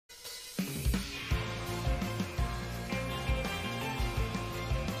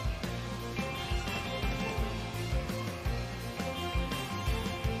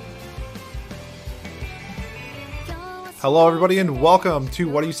Hello, everybody, and welcome to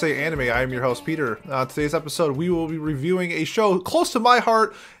What Do You Say Anime. I am your host, Peter. Today's episode, we will be reviewing a show close to my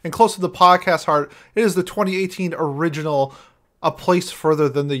heart and close to the podcast heart. It is the 2018 original, A Place Further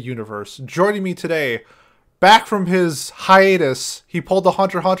Than the Universe. Joining me today, back from his hiatus, he pulled the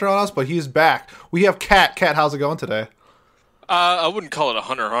Hunter x Hunter on us, but he's back. We have Kat. Kat, how's it going today? I wouldn't call it a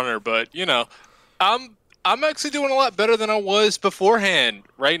Hunter x Hunter, but, you know, I'm actually doing a lot better than I was beforehand.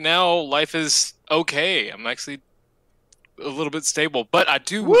 Right now, life is okay. I'm actually a little bit stable, but I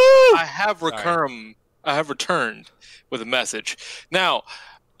have returned with a message. Now,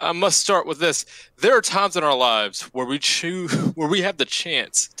 I must start with this. There are times in our lives where we have the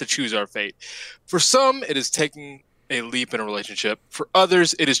chance to choose our fate. For some, it is taking a leap in a relationship. For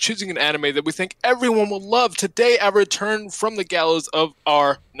others, it is choosing an anime that we think everyone will love. Today, I return from the gallows of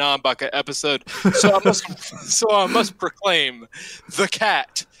our non-baka episode, so I must proclaim the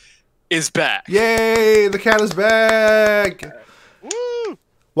cat is back. Yay! The cat is back! Woo!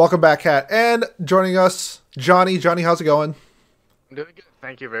 Welcome back, Kat. And joining us, Johnny. Johnny, how's it going? I'm doing good.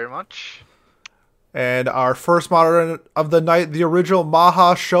 Thank you very much. And our first moderator of the night, the original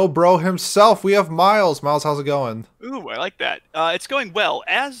Maha show bro himself. We have Miles. Miles, how's it going? Ooh, I like that. It's going well.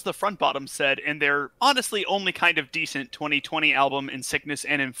 As the Front Bottom said in their honestly only kind of decent 2020 album, In Sickness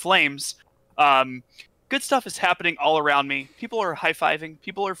and in Flames, good stuff is happening all around me. People are high-fiving.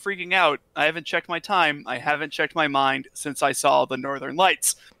 People are freaking out. I haven't checked my time. I haven't checked my mind since I saw the Northern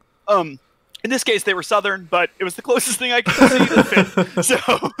Lights. In this case, they were Southern, but it was the closest thing I could see to fit.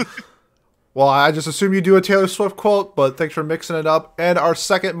 So... Well, I just assume you do a Taylor Swift quote, but thanks for mixing it up. And our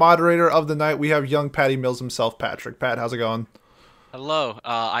second moderator of the night, we have young Patty Mills himself, Patrick. Pat, how's it going? Hello.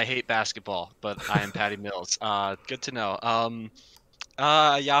 I hate basketball, but I am Patty Mills. Good to know.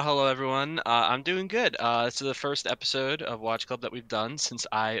 Yeah, hello everyone. I'm doing good. This is the first episode of Watch Club that we've done since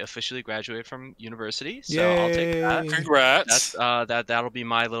I officially graduated from university. So Yay. I'll take that. Congrats. That'll be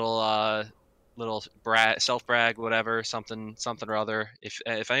my little self brag, whatever, something or other.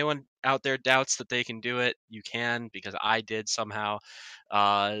 If anyone out there doubts that they can do it, you can, because I did somehow.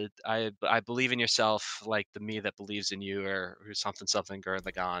 I believe in yourself, like the me that believes in you, or something Gurren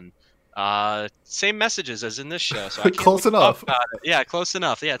Lagann. Same messages as in this show, so I can't Close enough. Yeah, close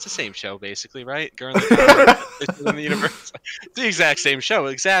enough. Yeah, it's the same show basically, right? Gurren Lagann in the universe. It's the exact same show,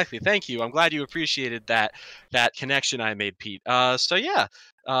 exactly. Thank you. I'm glad you appreciated that connection I made, Pete. So yeah.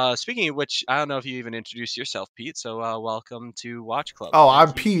 Speaking of which, I don't know if you even introduced yourself, Pete. So welcome to Watch Club. Oh,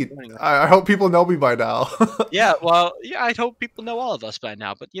 I'm Pete. I hope people know me by now. Yeah, well, yeah, I hope people know all of us by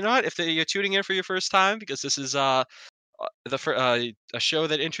now. But you know what? If you're tuning in for your first time, because this is a show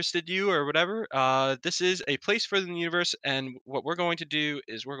that interested you or whatever, this is A Place Further Than the Universe, and what we're going to do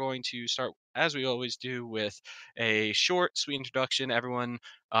is we're going to start, as we always do, with a short, sweet introduction. Everyone,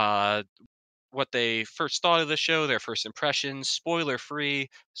 what they first thought of the show, their first impressions, spoiler free,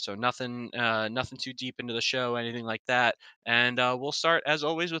 so nothing too deep into the show, anything like that. And we'll start as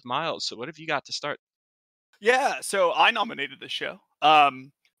always with Miles. So what have you got to start? Yeah, so I nominated this show.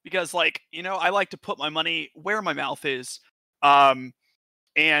 Because, like, you know, I like to put my money where my mouth is. And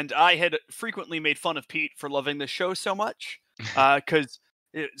I had frequently made fun of Pete for loving this show so much. Because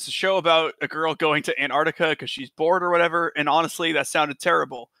it's a show about a girl going to Antarctica because she's bored or whatever. And honestly, that sounded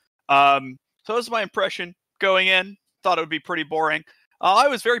terrible. So that was my impression going in. Thought it would be pretty boring. I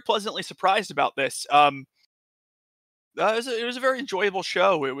was very pleasantly surprised about this. It was a very enjoyable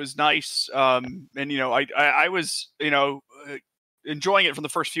show. It was nice. And, you know, I was, you know... enjoying it from the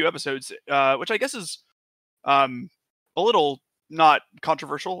first few episodes, which I guess is a little not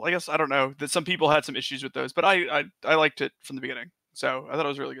controversial. I guess, I don't know, that some people had some issues with those, but I liked it from the beginning. So I thought it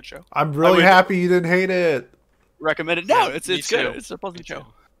was a really good show. I'm really happy you didn't hate it. Recommend it. No, Yeah, it's me good. too. It's a pleasant show.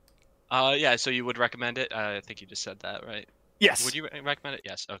 Yeah, so you would recommend it? I think you just said that, right? Yes. Would you recommend it?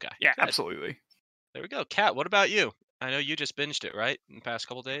 Yes. Okay. Yeah, Good. absolutely. There we go. Kat, what about you? I know you just binged it, right? In the past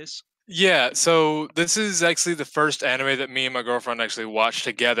couple days? Yeah, so this is actually the first anime that me and my girlfriend actually watched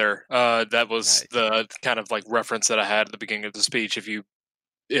together. That was Nice. the kind of like reference that I had at the beginning of the speech.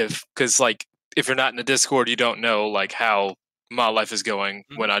 Because like if you're not in the Discord, you don't know like how my life is going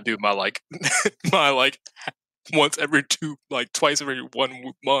when I do my like my like twice every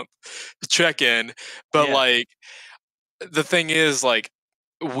 1 month check in. But Yeah. like the thing is, like,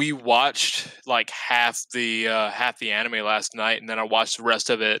 we watched like half the anime last night, and then I watched the rest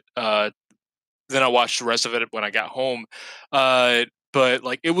of it. When I got home. But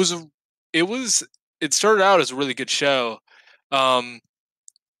like it started out as a really good show. I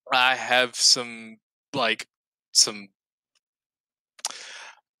have some like some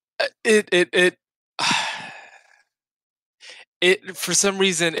it it for some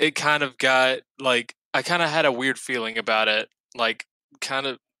reason it kind of got like I kind of had a weird feeling about it, like kind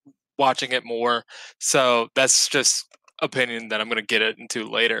of watching it more. So that's just opinion that I'm gonna get it into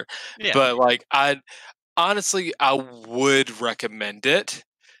later. Yeah. But like I honestly I would recommend it,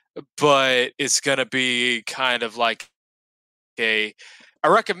 but it's gonna be kind of like a I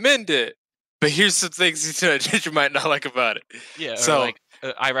recommend it, but here's some things that you might not like about it. Yeah, or So like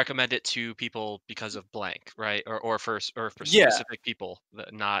I recommend it to people because of blank, right? Or for yeah, specific people,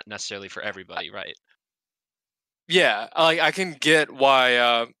 not necessarily for everybody, right? yeah, like I can get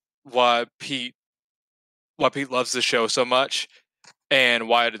why Pete loves the show so much and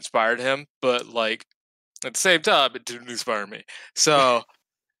why it inspired him, but like at the same time, it didn't inspire me. So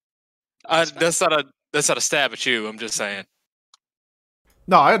That's fair. that's not a stab at you. I'm just saying.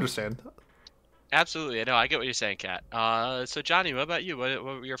 No, I understand. Absolutely, no, I get what you're saying, Kat. So Johnny, what about you? What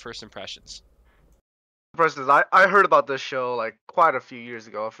were your first impressions? First is I heard about this show like quite a few years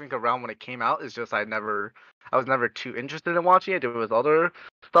ago. I think around when it came out. It's just I was never too interested in watching it. There was other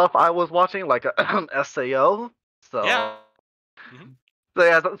stuff I was watching like SAO. Yeah. So Hmm. so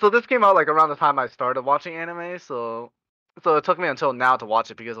yeah, so this came out like around the time I started watching anime. So it took me until now to watch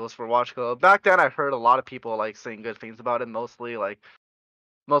it because it was for Watch Club. Back then I heard a lot of people like saying good things about it. Mostly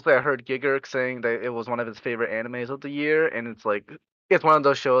I heard Gigerk saying that it was one of his favorite animes of the year, and it's one of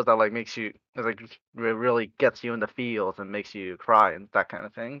those shows that like makes you it, like really gets you in the feels and makes you cry and that kind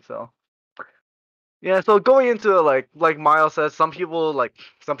of thing. So yeah, so going into it, like Miles said, some people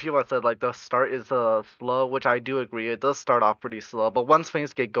have said like the start is slow, which I do agree. It does start off pretty slow, but once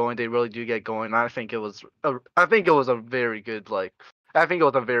things get going, they really do get going. I think it was a very good I think it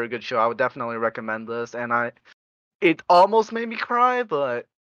was a very good show. I would definitely recommend this, and it almost made me cry, but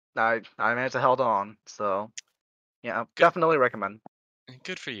I managed to hold on. So yeah, Good, definitely recommend.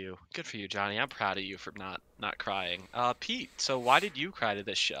 good for you. Good for you, Johnny. I'm proud of you for not crying. Pete, so why did you cry to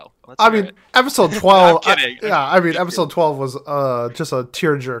this show? Let's I hear mean, it. episode I'm 12. kidding. Yeah, I mean, episode 12 was just a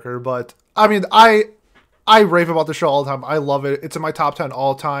tearjerker. But I mean, I rave about the show all the time. I love it. It's in my top 10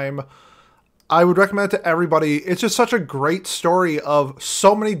 all time. I would recommend it to everybody. It's just such a great story of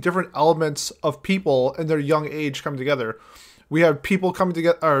so many different elements of people in their young age coming together. We have people coming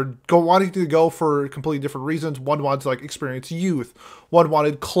together or wanting to go for completely different reasons. One wanted to like experience youth. One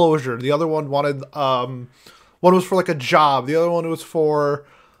wanted closure. The other one wanted one was for like a job. The other one was for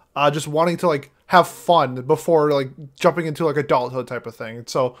just wanting to like have fun before like jumping into like adulthood type of thing.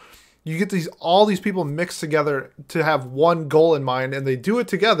 So you get all these people mixed together to have one goal in mind, and they do it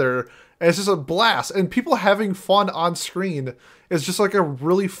together, and it's just a blast. And people having fun on screen is just like a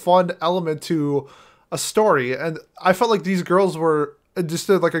really fun element to a story. And I felt like these girls were just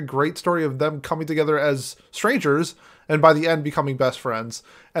did like a great story of them coming together as strangers and by the end becoming best friends.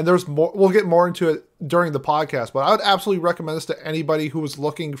 And there's more. We'll get more into it during the podcast, but I would absolutely recommend this to anybody who was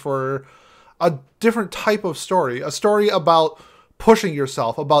looking for a different type of story, a story about pushing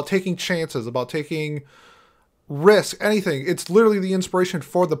yourself, about taking chances, about taking risk, anything. It's literally the inspiration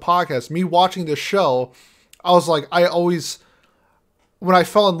for the podcast. Me watching this show, I was like, when I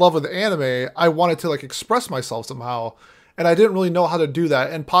fell in love with anime, I wanted to like express myself somehow. And I didn't really know how to do that.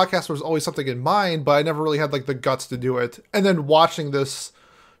 And podcast was always something in mind, but I never really had like the guts to do it. And then watching this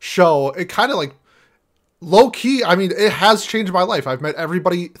show, it kind of like low key, I mean, it has changed my life. I met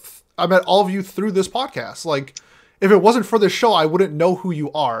all of you through this podcast. Like, if it wasn't for this show, I wouldn't know who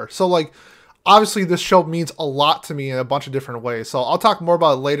you are. So, like, obviously, this show means a lot to me in a bunch of different ways. So, I'll talk more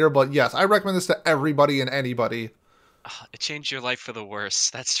about it later. But yes, I recommend this to everybody and anybody. It changed your life for the worse.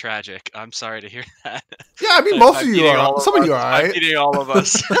 That's tragic. I'm sorry to hear that. Yeah, I mean, most I'm of you kidding are. all of Some of you us. are, I'm alright. kidding all of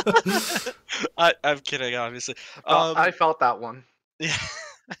us. I'm kidding, obviously. I felt that one. Yeah.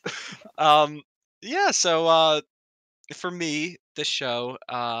 um, yeah. So, for me, this show,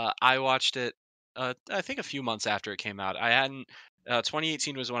 I watched it. I think a few months after it came out. I hadn't.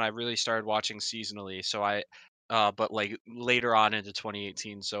 2018 was when I really started watching seasonally. So but like later on into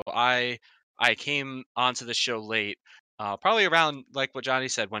 2018. So I came onto the show late. Probably around like what Johnny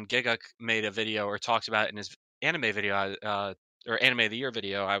said when Giguk made a video or talked about it in his anime video. Or anime of the year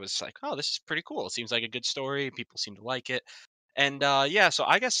video. I was like, oh, this is pretty cool. It seems like a good story. People seem to like it. And yeah, so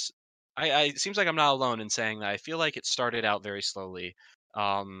I guess it seems like I'm not alone in saying that I feel like it started out very slowly.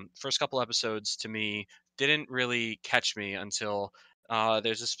 First couple episodes to me didn't really catch me until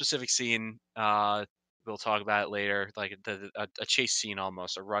there's a specific scene. We'll talk about it later, like a chase scene,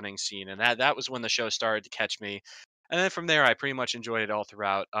 almost a running scene, and that was when the show started to catch me. And then from there, I pretty much enjoyed it all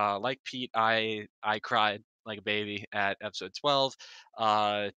throughout. Like Pete, I cried like a baby at episode 12.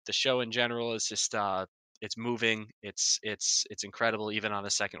 The show in general is just it's moving. It's incredible. Even on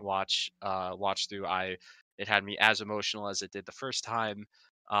the second watch through, it had me as emotional as it did the first time.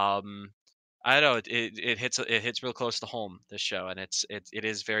 Um, I know it hits real close to home, this show, and it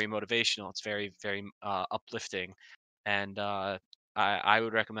is very motivational. It's very very uplifting, and I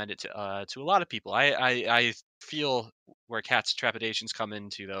would recommend it to a lot of people. I feel where Cat's trepidations come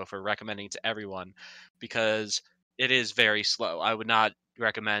into though for recommending it to everyone, because it is very slow. I would not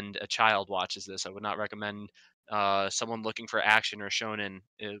recommend a child watches this. I would not recommend someone looking for action or shonen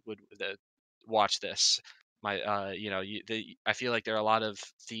would watch this. I feel like there are a lot of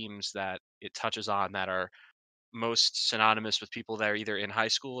themes that it touches on that are most synonymous with people that are either in high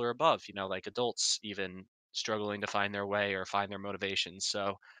school or above, like adults even struggling to find their way or find their motivations.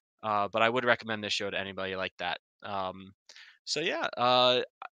 So but I would recommend this show to anybody like that. So yeah,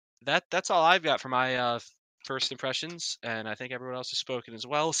 that's all I've got for my first impressions, and I think everyone else has spoken as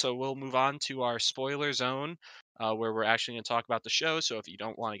well. So we'll move on to our spoiler zone, where we're actually going to talk about the show. So if you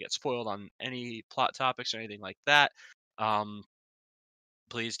don't want to get spoiled on any plot topics or anything like that,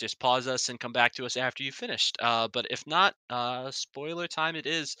 please just pause us and come back to us after you've finished. But if not, spoiler time it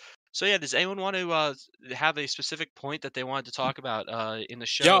is. So yeah, does anyone want to have a specific point that they wanted to talk about in the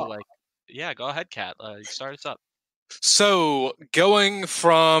show? Yeah, go ahead, Kat. Start us up. So going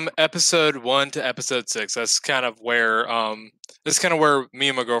from episode 1 to episode 6, that's kind of where me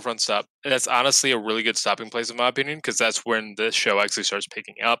and my girlfriend stopped. That's honestly a really good stopping place in my opinion, because that's when the show actually starts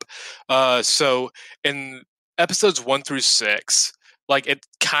picking up. So in episodes 1 through 6, like it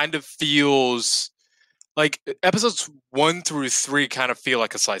kind of feels like episodes 1 through 3 kind of feel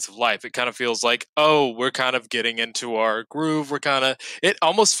like a slice of life. It kind of feels like, oh, we're kind of getting into our groove. It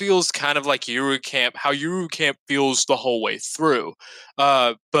almost feels kind of like Yuru Camp, how Yuru Camp feels the whole way through.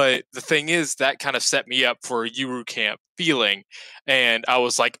 But the thing is, that kind of set me up for a Yuru Camp feeling. And I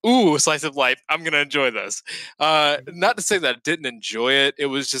was like, ooh, a slice of life. I'm going to enjoy this. Not to say that I didn't enjoy it. It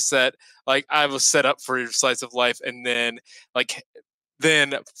was just that, like, I was set up for a slice of life. And then,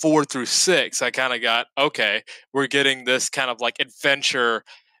 then 4 through 6, I kind of got, okay, we're getting this kind of like adventure,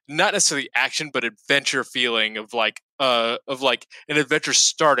 not necessarily action, but adventure feeling of an adventure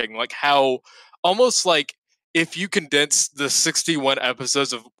starting, like how almost like if you condense the 61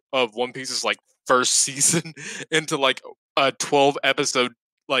 episodes of One Piece's like first season into like a 12 episode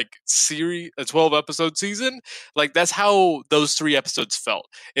series, a 12 episode season, like that's how those 3 episodes felt.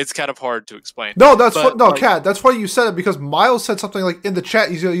 It's kind of hard to explain. No, Kat, that's why you said it, because Miles said something like in the chat.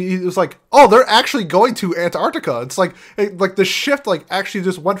 He was like, "Oh, they're actually going to Antarctica." It's like the shift actually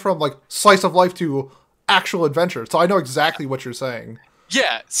just went from like slice of life to actual adventure. So I know exactly what you're saying.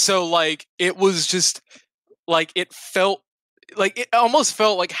 Yeah, so like it was just like it almost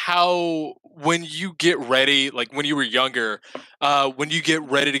felt like how when you get ready, like when you were younger, when you get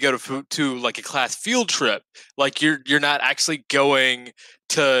ready to go to like a class field trip, like you're not actually just going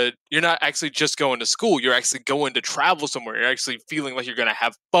to school. You're actually going to travel somewhere. You're actually feeling like you're going to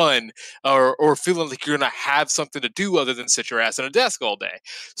have fun, or feeling like you're going to have something to do other than sit your ass at a desk all day.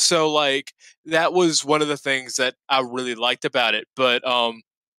 So like that was one of the things that I really liked about it. But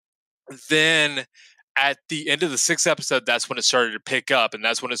then at the end of the 6th episode, that's when it started to pick up, and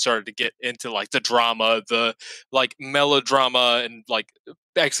that's when it started to get into like the drama, the like melodrama, and like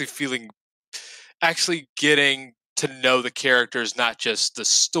actually getting to know the characters, not just the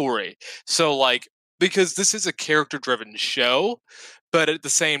story. So like, because this is a character driven show, but at the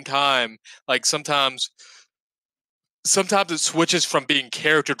same time, like sometimes it switches from being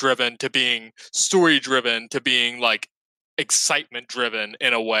character driven to being story driven to being like excitement driven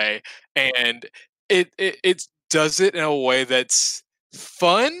in a way, and it does it in a way that's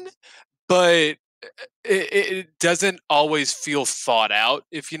fun, but it doesn't always feel thought out,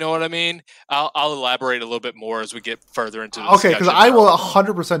 if you know what I mean. I'll elaborate a little bit more as we get further into the Okay, because I will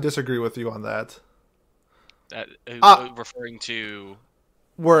 100% disagree with you on that. That referring to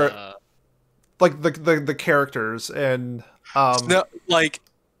where like the characters and no, like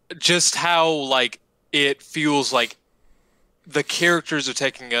just how like it feels like the characters are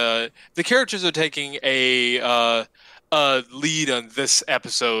taking a lead on this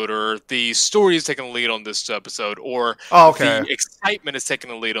episode, or the story is taking a lead on this episode, or the excitement is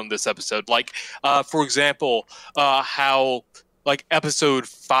taking a lead on this episode. Like, for example, how like episode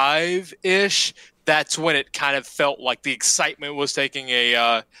 5-ish, that's when it kind of felt like the excitement was taking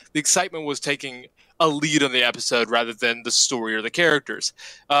a lead on the episode rather than the story or the characters.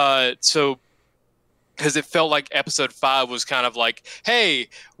 So because it felt like episode 5 was kind of like, hey,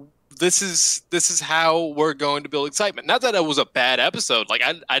 this is how we're going to build excitement. Not that it was a bad episode. Like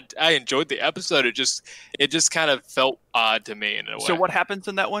I enjoyed the episode. It just kind of felt odd to me in a way. So what happens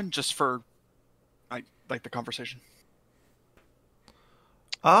in that one? Just for like the conversation.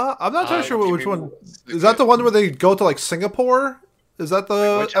 I'm not totally sure which one. Is that the one where they go to like Singapore? Is that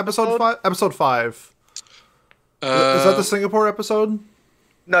the Which episode episode? 5? Episode 5. Is that the Uh, Singapore episode?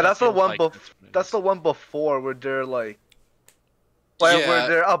 No, I that's the feel one. like that's what it That's is. the one before where they're like, where yeah,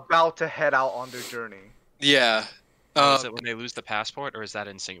 they're about to head out on their journey. yeah. Oh, is Um, it when they lose the passport, or is that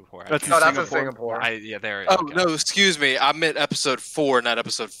in Singapore? That's No, in that's in Singapore. Singapore. There. oh Okay. no, excuse me. I meant episode 4, not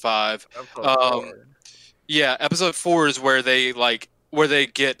episode 5. Episode Um, 4. Yeah, episode 4 is where they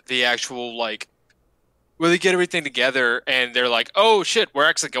get the actual where they get everything together and they're like, oh shit, we're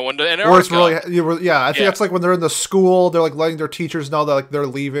actually going to Antarctica. Or it's really, yeah, I think Yeah. that's like when they're in the school, they're like letting their teachers know that like they're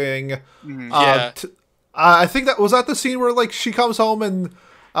leaving. Mhm. Yeah. I think that was that the scene where like she comes home and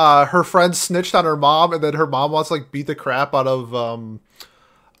her friend snitched on her mom, and then her mom wants to like beat the crap out of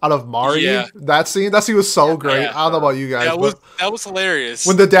Mari. Yeah. That scene was so great. Yeah. I don't know about you guys, that was hilarious.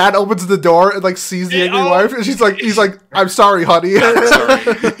 when the dad opens the door and like sees the Yeah, angry oh. wife, and he's like, "I'm sorry, honey." Sorry.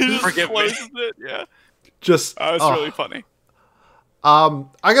 He just Forgive me. closes it. Yeah, Just it's oh. really funny.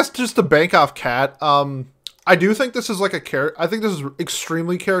 I guess just to bank off Kat, I do think this is like I think this is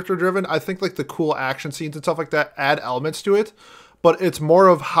extremely character driven. I think like the cool action scenes and stuff like that add elements to it, but it's more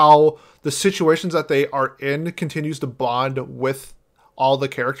of how the situations that they are in continues to bond with all the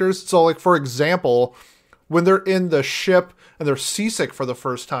characters. So like for example, when they're in the ship and they're seasick for the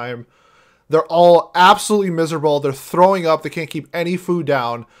first time, they're all absolutely miserable. They're throwing up. They can't keep any food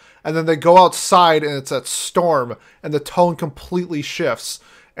down. And then they go outside and it's that storm and the tone completely shifts.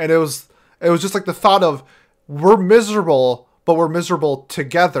 And it was just like the thought of we're miserable, but we're miserable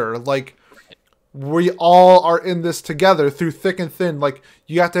together. Like we all are in this together through thick and thin. Like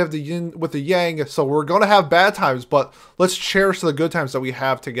you have to have the yin with the yang. So we're going to have bad times, but let's cherish the good times that we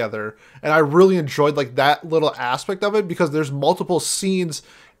have together. And I really enjoyed like that little aspect of it because there's multiple scenes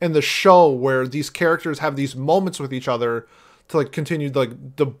in the show where these characters have these moments with each other to like continue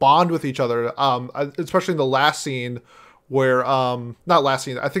to bond with each other. Especially in the last scene where not last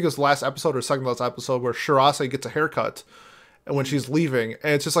scene, I think it was the last episode or second last episode where Shirase gets a haircut and when she's leaving,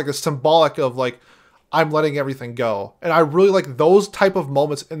 and it's just like a symbolic of like I'm letting everything go. And I really like those type of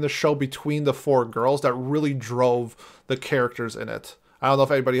moments in the show between the four girls that really drove the characters in it. I don't know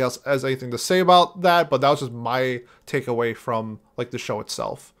if anybody else has anything to say about that, but that was just my takeaway from like the show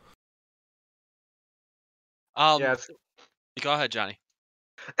itself. Yes. Go ahead, Johnny.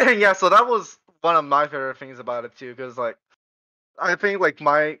 Yeah, so that was one of my favorite things about it too, because like I think like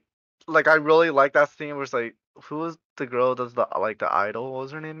I really like that scene where it's like who was the girl does the idol? What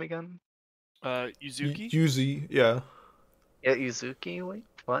was her name again? Yuzuki. Yuzi, yeah. Yeah, Yuzuki. Wait,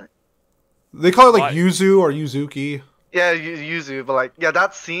 what? They call it like What? Yuzu or Yuzuki. Yeah, Yuzu. But like, yeah,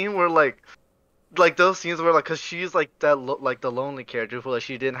 that scene where like those scenes where like, cause she's like that like the lonely character who like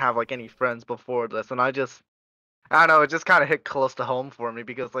she didn't have like any friends before this, and I don't know, it just kind of hit close to home for me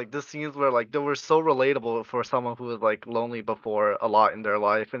because like the scenes were like they were so relatable for someone who was like lonely before a lot in their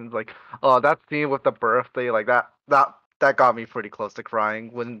life, and like that scene with the birthday, like that got me pretty close to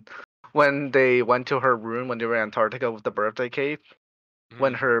crying when they went to her room when they were in Antarctica with the birthday cake.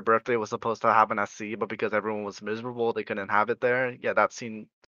 When her birthday was supposed to happen at sea, but because everyone was miserable, they couldn't have it there. Yeah, that scene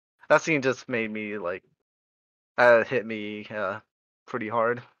just made me like hit me pretty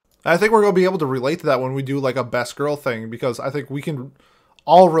hard. I think we're going to be able to relate to that when we do like a best girl thing because I think we can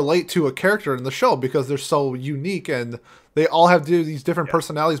all relate to a character in the show because they're so unique and they all have these different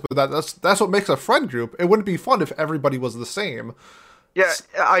personalities. But that's what makes a friend group. It wouldn't be fun if everybody was the same. Yeah,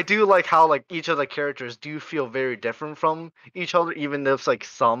 I do like how like each of the characters do feel very different from each other, even if like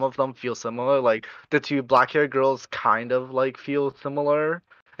some of them feel similar. Like the two black-haired girls kind of like feel similar,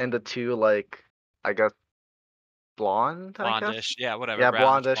 and the two like I guess blonde, I guess. Blondish, yeah, whatever. Yeah,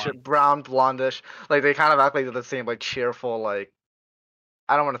 brownish blondish, blonde. brown, blondish. Like they kind of act like they're the same, like cheerful, like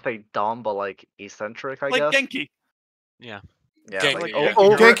I don't want to say dumb, but like eccentric, I Like guess. Genki. Yeah. Yeah, Genki, like yeah.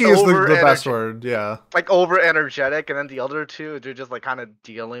 Genki is the over best energy- word, yeah. Like over energetic, and then the other two, they're just like kind of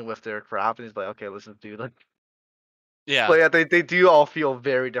dealing with their crap, and he's like, okay, let's just do that. Yeah. But yeah, they do all feel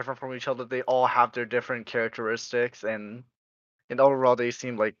very different from each other. They all have their different characteristics, and overall, they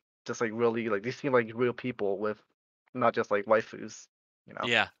seem like just like really like they seem like real people with not just like waifus, you know.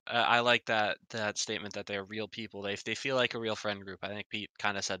 Yeah, I like that statement that they're real people. They feel like a real friend group. I think Pete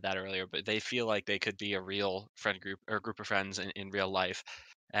kind of said that earlier, but they feel like they could be a real friend group or group of friends in real life.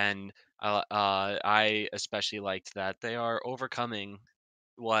 And I especially liked that they are overcoming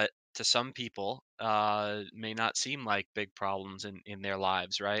what to some people may not seem like big problems in their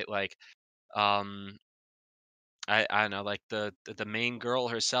lives, right? Like um I don't know, like the main girl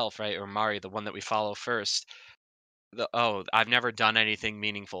herself, right? Or Mari, the one that we follow first. I've never done anything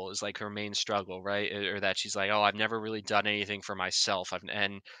meaningful is like her main struggle, right? Or that she's like, oh, I've never really done anything for myself.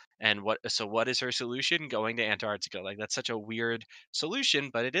 What is her solution? Going to Antarctica. Like that's such a weird solution,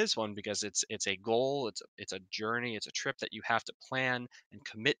 but it is one because it's a goal, it's a journey, it's a trip that you have to plan and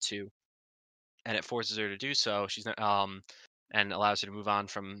commit to, and it forces her to do so. She's not and allows her to move on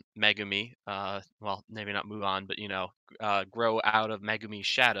from Megumi. Well, maybe not move on, but grow out of Megumi's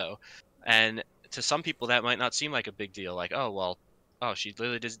shadow. And to some people, that might not seem like a big deal. Like, oh well, oh she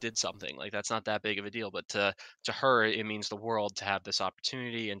literally just did something. Like that's not that big of a deal. But to her, it means the world to have this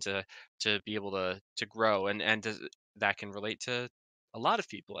opportunity and to be able to grow, and that can relate to a lot of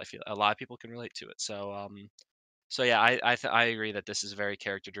people. I feel a lot of people can relate to it. So yeah, I agree that this is a very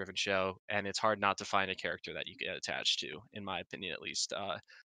character driven show, and it's hard not to find a character that you get attached to, in my opinion at least.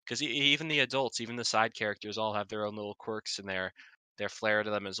 Because even the adults, even the side characters, all have their own little quirks and their flair to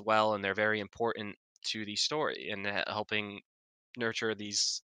them as well, and they're very important to the story and helping nurture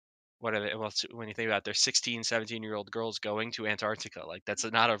these. What are they? Well, when you think about it, they're 16, 17-year-old girls going to Antarctica. Like that's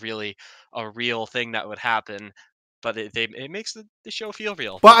not a real thing that would happen, but it makes the show feel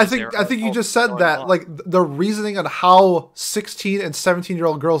real. But I because think you just said going that on. like the reasoning on how 16 and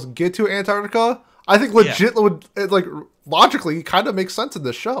 17-year-old girls get to Antarctica, I think legit would like logically kind of makes sense in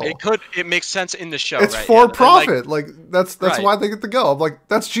this show. It makes sense in the show. It's right? for Yeah, profit. Like that's Right. why they get to go. I'm like,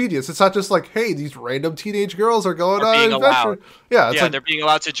 that's genius. It's not just like, hey, these random teenage girls are going on being an adventure. allowed. Yeah, it's Yeah, like, they're being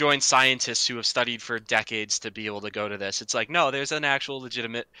allowed to join scientists who have studied for decades to be able to go to this. It's like, no, there's an actual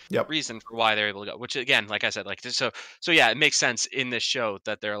legitimate Yep. reason for why they're able to go. Which again, like I said, like so yeah, it makes sense in this show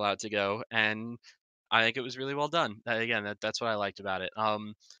that they're allowed to go, and I think it was really well done. Again, that's what I liked about it.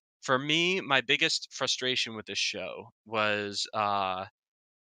 For me, my biggest frustration with this show was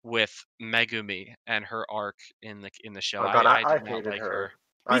with Megumi and her arc in the show. Oh god, I I did not hated like her.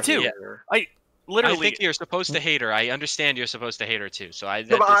 Me I too. hated her. I Literally, think you're supposed to hate her. I understand you're supposed to hate her too. So Yeah,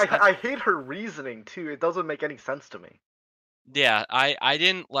 but I hate her reasoning too. It doesn't make any sense to me. yeah, I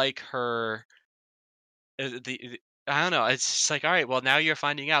didn't like her. I don't know. It's just like, all right, well, now you're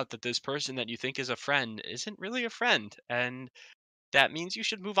finding out that this person that you think is a friend isn't really a friend, and that means you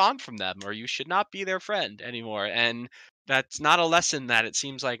should move on from them, or you should not be their friend anymore. And that's not a lesson that it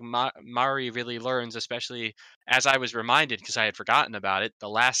seems like Mari really learns, especially as I was reminded because I had forgotten about it. The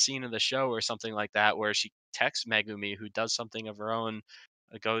last scene of the show, or something like that, where she texts Megumi, who does something of her own,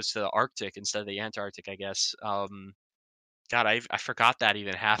 goes to the Arctic instead of the Antarctic, I guess. God, I forgot that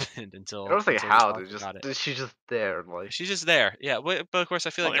even happened until. I don't say until we how, talked dude. about it. She's just there, like She's just there, yeah. But of course,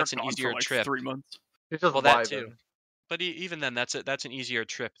 I feel well, like they're that's an gone for easier like trip. 3 months. she's just Well, that vibing. too. But even then, that's an easier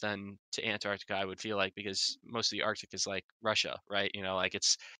trip than to Antarctica, I would feel like, because most of the Arctic is like Russia, right? Like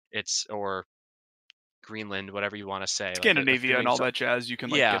it's or Greenland, whatever you want to say. Scandinavia and all that jazz. You can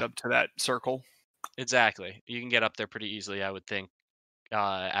Yeah. get up to that circle. Exactly. You can get up there pretty easily, I would think,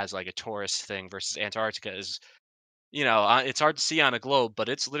 as like a tourist thing. Versus Antarctica is, it's hard to see on a globe, but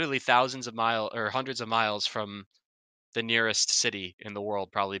it's literally thousands of miles or hundreds of miles from the nearest city in the world,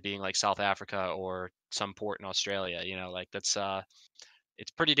 probably being like South Africa or some port in Australia. Like that's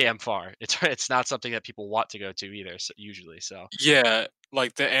it's pretty damn far. It's not something that people want to go to either, usually. So Yeah,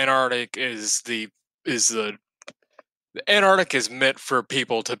 like the Antarctic is the Antarctic is meant for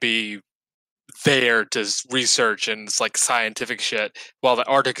people to be there to research and it's like scientific shit, while the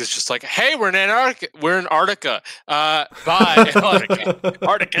Arctic is just like, hey, we're in Antarctica. Bye.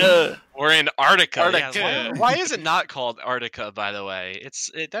 Arctica. we're in Arctica. Arctica. Yeah, why is it not called Arctica? By the way,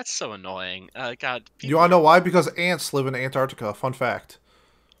 that's so annoying. God, you want to know why? Because ants live in Antarctica. Fun fact.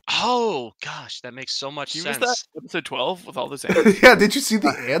 Oh gosh, that makes so much Was sense. that episode 12 with all those ants? Yeah, did you see the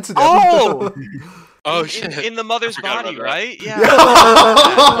ants? In Oh! episode? Oh in, shit! in the mother's forgot body, about that. right? Yeah.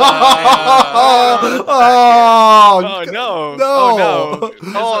 Oh, no. no. Oh,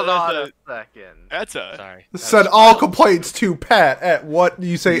 no. Hold That's on a- a second. That's a. Sorry. Send all complaints to Pat at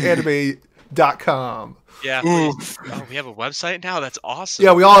whatyousayAnime.com. Yeah. Ooh. Please. Oh, we have a website now. That's awesome.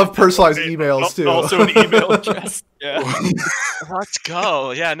 Yeah, we all have personalized emails too. Also an email address. Yeah. Let's go.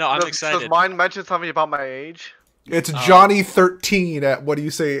 Yeah. No, I'm Does excited. mine mention something about my age? It's Johnny13 at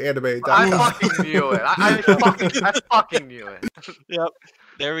whatyousayAnime.com. I fucking knew it. I fucking knew it.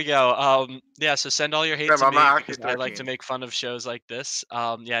 There we go. Yeah, so send all your hate Remember, to I'm me not because actually I like to 13. make fun of shows like this.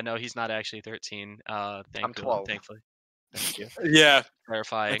 Yeah, no, he's not actually 13. Thankfully, 12. Thankfully. Thank you. Yeah,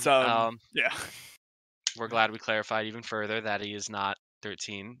 Clarifying. It's, yeah. We're glad we clarified even further that he is not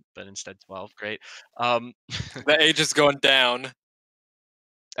 13, but instead 12. Great. the age is going down.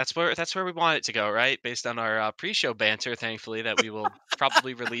 That's where we want it to go, right? Based on our pre-show banter, thankfully, that we will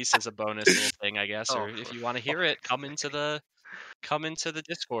probably release as a bonus little thing, I guess. Oh, Or if for you want to hear it, come into the come into the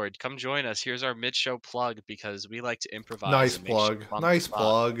Discord. Come join us. Here's our mid-show plug because we like to improvise. Nice and make shit plug. on the Nice spot.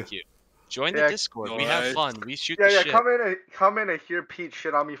 plug. Thank you. Join Yeah, the Discord. We have alright. fun. We shoot Yeah, the yeah. shit. Come in and hear Pete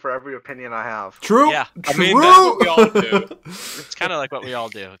shit on me for every opinion I have. True. Yeah, I True. mean, that's what we all do. It's kind of like what we all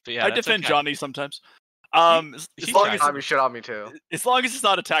do. But yeah, I that's defend okay. Johnny sometimes. he As long tries as to Time you shit on me too. as long as it's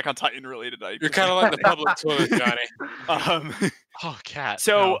not Attack on Titan related, You're kind of like the public toilet, Johnny. um, Oh, cat.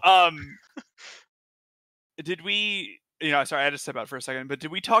 so no. did we? Sorry, I had to step out for a second. But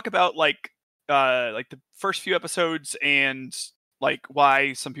did we talk about like the first few episodes and like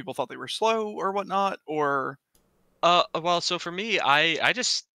why some people thought they were slow or whatnot? Or Well, so for me, I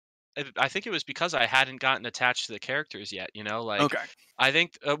think it was because I hadn't gotten attached to the characters yet. Like okay, I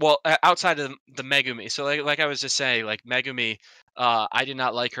think outside of the Megumi. So like I was just saying, like Megumi, I did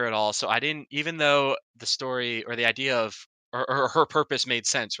not like her at all. So I didn't, even though the story or the idea of or her purpose made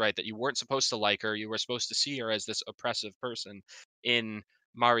sense, right? That you weren't supposed to like her, you were supposed to see her as this oppressive person in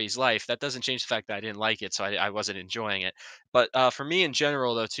Mari's life. That doesn't change the fact that I didn't like it, so I wasn't enjoying it. But for me in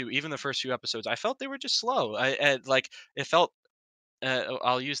general, though, too, even the first few episodes, I felt they were just slow. Like it felt.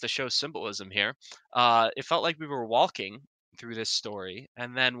 I'll use the show's symbolism here. It felt like we were walking through this story,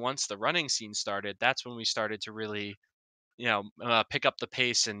 and then once the running scene started, that's when we started to really, pick up the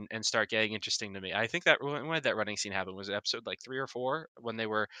pace and start getting interesting to me. I think that when did that running scene happen? Was it episode like 3 or 4 when they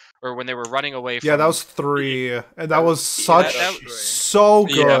were running away from? Yeah, that was 3, and that was Yeah, such that so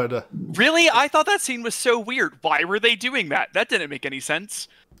Yeah. good. really? I thought that scene was so weird. Why were they doing that? That didn't make any sense.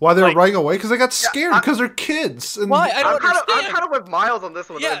 Why they were Like- running away? Because they got scared I- because they're kids. And Why? I don't I'm understand. kind of with Miles on this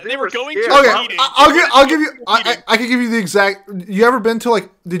one. Yeah, They they were were going scared. to Okay, meeting. I'll give you. Meeting. I can give you the exact. You ever been to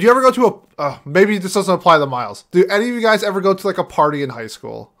did you ever go to a? Maybe this doesn't apply to Miles. Do any of you guys ever go to like a party in high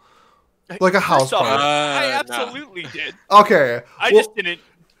school, like a house First off, party? I no. absolutely did. Okay. I well, just didn't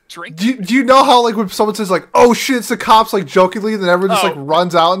drink. do you know how like when someone says like, "Oh shit, it's the cops," like jokingly, then everyone just like Oh.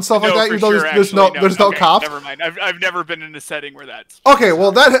 runs out and stuff like that. for Even though sure, there's actually, there's no okay, cops. Never mind. I've never been in a setting where that's. Okay,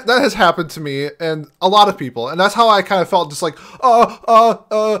 well that has happened to me and a lot of people, and that's how I kind of felt, just like,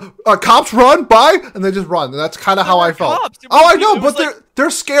 cops run by, and they just run, and that's kind of how I weren't felt. cops. It Oh, was I know, people- it but was they're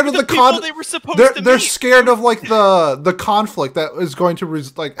scared of the the people they were supposed to they're meet. scared of like the conflict that is going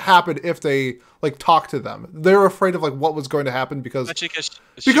to happen if they like talk to them. They're afraid of like what was going to happen because because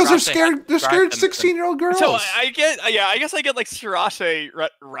they're Shirase scared. had They're described scared them- 16-year-old girls. So I guess I get like Shirase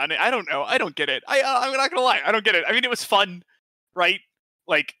running. I don't know. I don't get it. I'm not gonna lie. I don't get it. I mean, it was fun, right?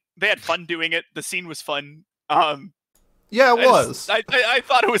 Like they had fun doing it. The scene was fun. Yeah, it was. I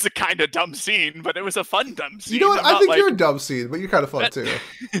thought it was a kind of dumb scene, but it was a fun dumb scene. You know what? I'm I not think like, you're a dumb scene, but you're kind of fun too.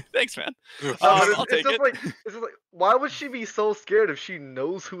 Thanks, man. No, but I'll it's take just it. like it's just like, why would she be so scared if she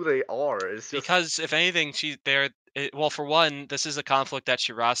knows who they are? It's just Because if anything, well, for one, this is a conflict that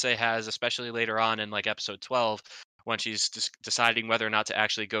Shirase has, especially later on in like episode 12, when she's deciding whether or not to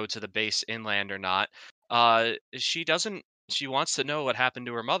actually go to the base inland or not. She wants to know what happened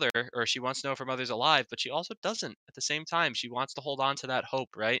to her mother, or she wants to know if her mother's alive, but she also doesn't at the same time. She wants to hold on to that hope,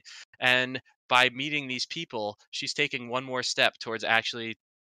 right? And by meeting these people, she's taking one more step towards actually,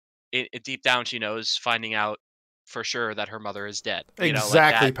 deep down, she knows, finding out for sure that her mother is dead.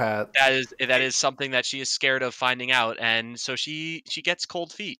 Exactly, Pat. That is something that she is scared of finding out, and so she gets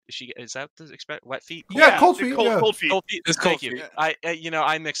cold feet. Is that the wet feet? Yeah, cold feet. Cold, Yeah. cold feet. Cold feet. It's Thank cold you. feet.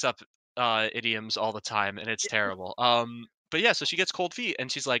 I mix up idioms all the time, and it's terrible. But yeah, so she gets cold feet,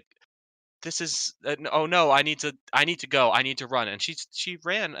 and she's like, "This is oh no, I need to go, I need to run." And she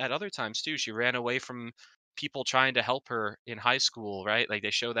ran at other times too. She ran away from people trying to help her in high school, right? Like they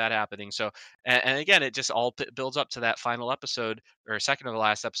show that happening. So and again, it just all builds up to that final episode or second to the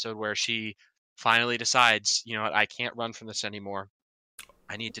last episode where she finally decides, you know what, I can't run from this anymore.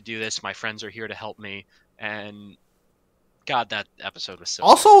 I need to do this. My friends are here to help me, and God, that episode was so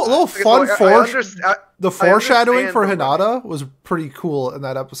Also, good. a little Okay, fun so the foreshadowing understand for the Hinata was pretty cool in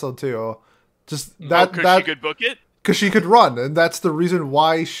that episode too. Just Could that she could book it? because she could run, and that's the reason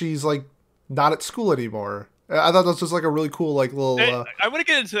why she's like not at school anymore. I thought that was just like a really cool like little. I want to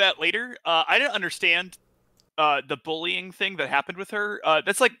get into that later. I didn't understand the bullying thing that happened with her.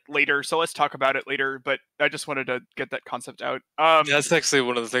 That's like later, so let's talk about it later. But I just wanted to get that concept out. That's actually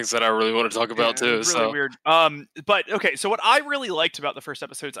one of the things that I really want to talk about too. It's really weird. But okay, so what I really liked about the first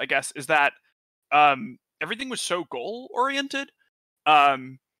episodes, I guess, is that everything was so goal oriented.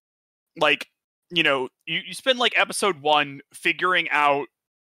 Like, you know, you spend like episode 1 figuring out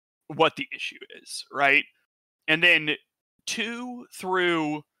what the issue is, right? And then 2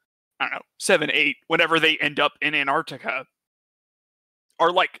 through, I don't know, 7, 8, whenever they end up in Antarctica,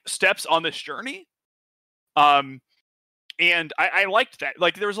 are like steps on this journey. And And I liked that.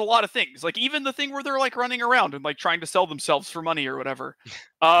 Like, there was a lot of things. Like, even the thing where they're like running around and like trying to sell themselves for money or whatever.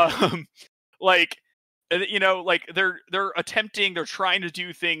 Like, you know, like they're trying to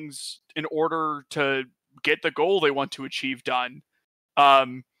do things in order to get the goal they want to achieve done.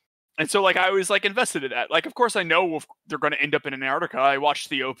 And so like I was like invested in that. Like, of course I know if they're going to end up in Antarctica. I watched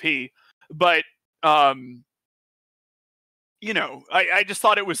the OP, but you know, I just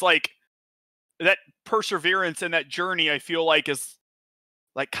thought it was like that perseverance and that journey. I feel like is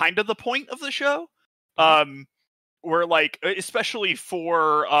like kind of the point of the show. Where like especially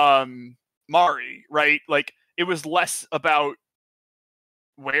for Mari, right? Like it was less about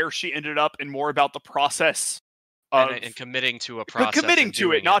where she ended up and more about the process of and committing to a process, committing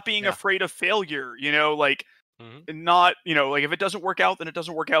to it, not being afraid of failure, you know, like not, you know, like if it doesn't work out, then it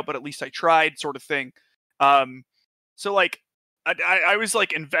doesn't work out, but at least I tried, sort of thing. So like I was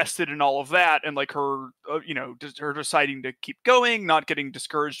like invested in all of that, and like her, you know, her deciding to keep going, not getting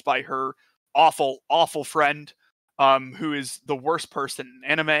discouraged by her awful friend, who is the worst person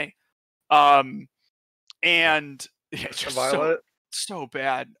in anime, and yeah, just Violet? so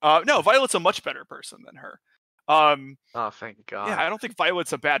bad. No, Violet's a much better person than her. Oh, thank God. Yeah, I don't think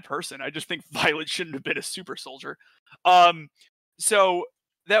Violet's a bad person. I just think Violet shouldn't have been a super soldier. So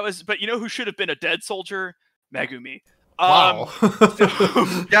that was, but you know who should have been a dead soldier? Megumi. Wow.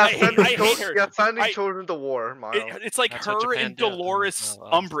 Sending children to war, Miles. It's like That's what her Japan and did. Dolores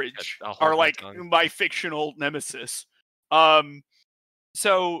Oh, Umbridge I'll hold are my like tongue. my fictional nemesis.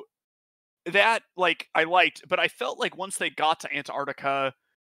 So that like I liked, but I felt like once they got to Antarctica,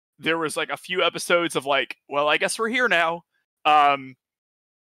 there was like a few episodes of like, well, I guess we're here now. And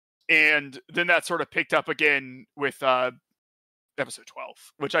then that sort of picked up again with episode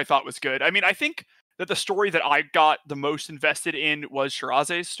 12, which I thought was good. I mean, I think that the story that I got the most invested in was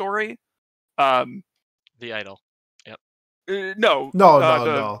Shiraze's story. The idol. No.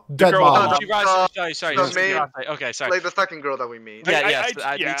 No. The Dead girl mom. Sorry. Okay, sorry. Like the second girl that we meet. Yeah,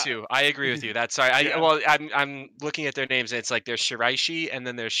 I- me too. I agree with you. That's sorry. I'm looking at their names, and it's like there's Shiraishi, and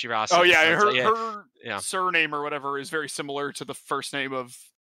then there's Shirase. Oh yeah, So it's her yeah. surname or whatever is very similar to the first name of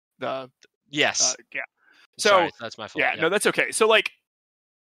the Yes. yeah. So Sorry, that's my fault. yeah, no, that's okay. So like,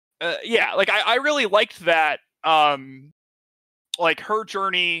 yeah, like I really liked that, like her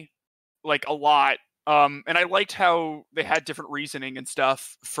journey, like a lot, and I liked how they had different reasoning and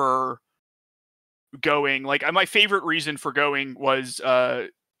stuff for going. Like my favorite reason for going was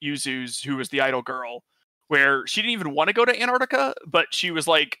Yuzu's, who was the idol girl, where she didn't even want to go to Antarctica, but she was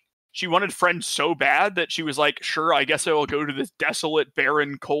like, she wanted friends so bad that she was like, sure, I guess I will go to this desolate,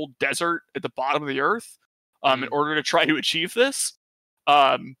 barren, cold desert at the bottom of the earth, in order to try to achieve this.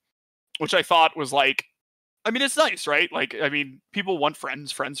 Which I thought was like, I mean, it's nice, right? Like, I mean, people want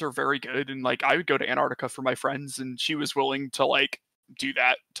friends. Friends are very good, and like, I would go to Antarctica for my friends, and she was willing to like do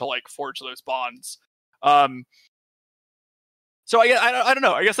that to like forge those bonds. So I don't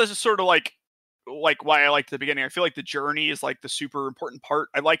know. I guess that's just sort of like why I liked the beginning. I feel like the journey is like the super important part.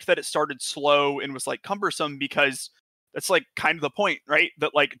 I liked that it started slow and was like cumbersome, because that's like kind of the point, right?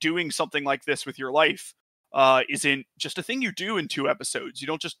 That like doing something like this with your life isn't just a thing you do in 2 episodes. You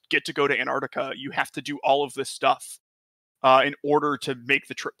don't just get to go to Antarctica. You have to do all of this stuff in order to make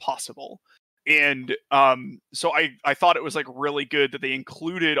the trip possible. And so I thought it was like really good that they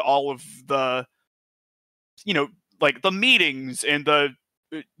included all of the, you know, like the meetings and the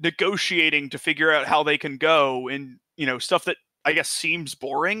negotiating to figure out how they can go, and, you know, stuff that I guess seems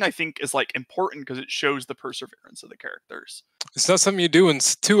boring, I think is like important because it shows the perseverance of the characters. It's not something you do in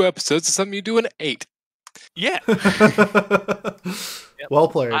 2 episodes. It's something you do in 8. Yeah. Well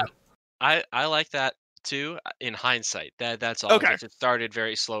played. I like that too. In hindsight, that's all. Okay. It started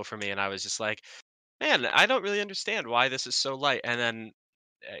very slow for me, and I was just like, man, I don't really understand why this is so light. And then,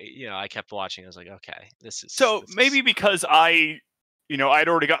 you know, I kept watching. I was like, okay, this is maybe because I'd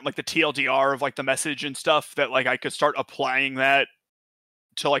already gotten like the TLDR of like the message and stuff, that like I could start applying that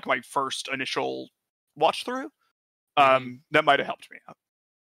to like my first initial watch through. That might have helped me out.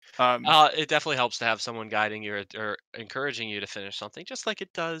 It definitely helps to have someone guiding you or encouraging you to finish something, just like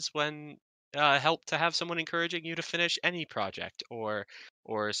it does when help to have someone encouraging you to finish any project or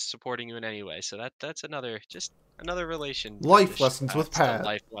supporting you in any way. So that's another relation. Life lessons with Pat.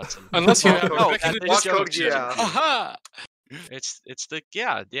 Life lesson. Unless you have No, executive that's Watch Code dysfunction. Geass. Aha! It's the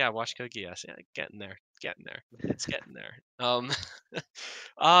watch Code Geass. Yeah, getting there. It's getting there.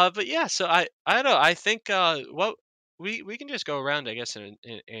 But yeah, so I don't know. I think what we can just go around, I guess, and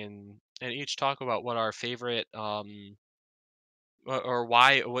each talk about what our favorite or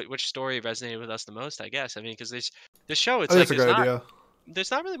why which story resonated with us the most, I guess. I mean, because this show, it's I like think that's a good idea.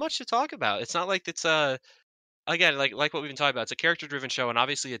 there's not really much to talk about. It's not like it's a again, like what we've been talking about, it's a character-driven show, and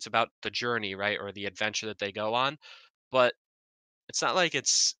obviously it's about the journey, right, or the adventure that they go on. But it's not like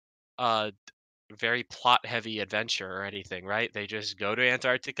it's a very plot-heavy adventure or anything, right? They just go to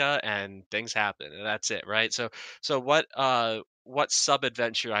Antarctica and things happen, and that's it, right? So what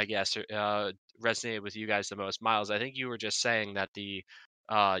sub-adventure, I guess, resonated with you guys the most? Miles, I think you were just saying that the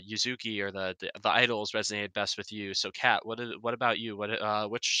Yuzuki or the idols resonated best with you. So, Kat, what about you?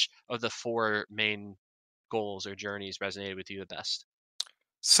 Which of the four main goals or journeys resonated with you the best?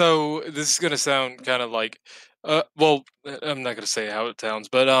 So this is gonna sound kind of like, well, I'm not gonna say how it sounds,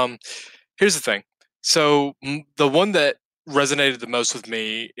 but here's the thing. So the one that resonated the most with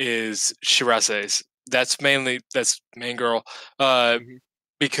me is Shirase's. That's main girl, Mhm.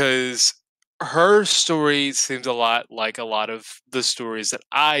 because her story seems a lot like a lot of the stories that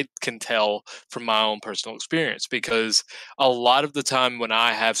I can tell from my own personal experience. Because a lot of the time when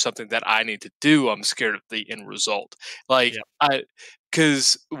I have something that I need to do, I'm scared of the end result. Like Yep.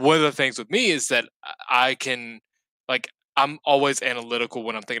 because one of the things with me is that I can, like, I'm always analytical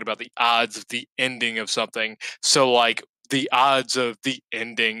when I'm thinking about the odds of the ending of something. So, like, the odds of the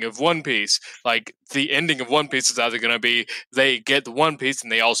ending of One Piece, like, the ending of One Piece is either going to be they get the One Piece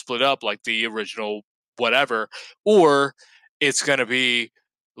and they all split up like the original whatever, or it's going to be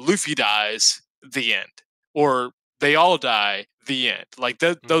Luffy dies, the end, or they all die, the end. Like,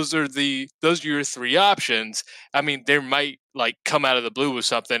 those are your three options. I mean, there might, like, come out of the blue with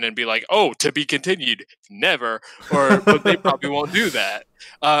something and be like, "Oh, to be continued." Never, but they probably won't do that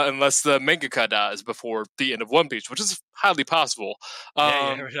unless the mangaka dies before the end of One Piece, which is highly possible. Yeah,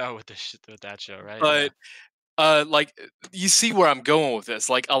 you Um, never know with with that show, right? Yeah. but like, you see where I'm going with this.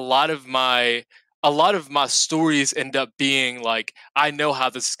 Like, a lot of my stories end up being like, I know how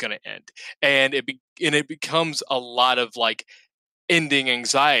this is going to end, and it becomes a lot of, like, ending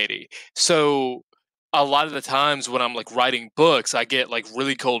anxiety. So a lot of the times when I'm, like, writing books, I get, like,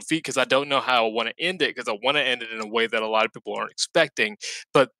 really cold feet because I don't know how I want to end it, because I want to end it in a way that a lot of people aren't expecting.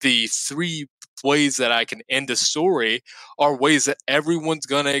 But the three ways that I can end a story are ways that everyone's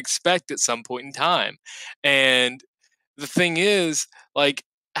going to expect at some point in time. And the thing is, like,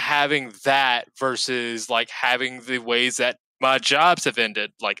 having that versus, like, having the ways that my jobs have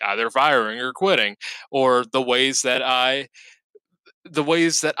ended, like either firing or quitting, or the ways that I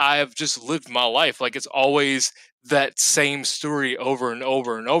have just lived my life. Like, it's always that same story over and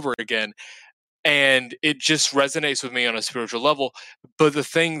over and over again. And it just resonates with me on a spiritual level. But the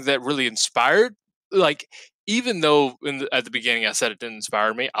thing that really inspired, like, even though at the beginning I said it didn't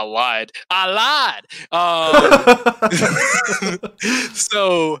inspire me, I lied.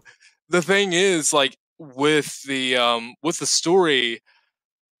 So the thing is, like, with the story,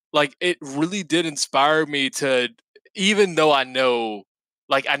 like, it really did inspire me to, even though I know,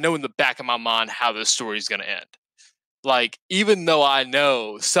 like, I know in the back of my mind how this story is going to end. Like, even though I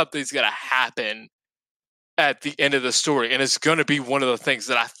know something's going to happen at the end of the story, and it's going to be one of the things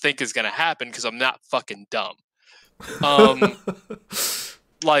that I think is going to happen because I'm not fucking dumb.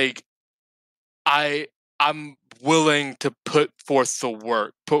 Like, I'm willing to put forth the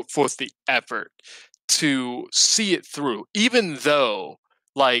work, put forth the effort to see it through, even though,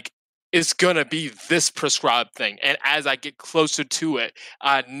 like, it's gonna be this prescribed thing. And as I get closer to it,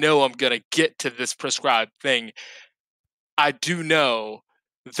 I know I'm gonna get to this prescribed thing. I do know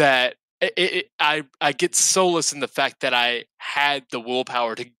that I get solace in the fact that I had the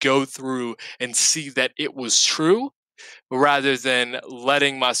willpower to go through and see that it was true, rather than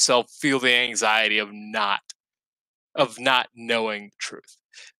letting myself feel the anxiety of not knowing the truth.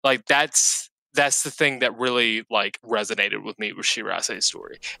 Like, that's the thing that really, like, resonated with me with Shirase's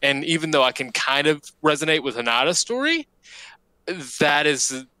story. And even though I can kind of resonate with Hanada's story,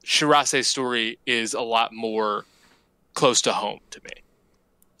 Shirase's story is a lot more close to home to me.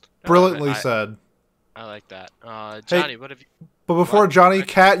 Brilliantly said. I like that. Johnny, what have you? But before Johnny,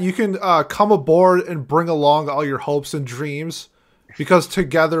 Kat, you can come aboard and bring along all your hopes and dreams, because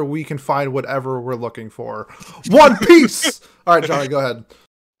together we can find whatever we're looking for. One Piece! All right, Johnny, go ahead.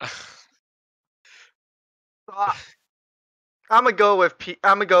 I'm gonna go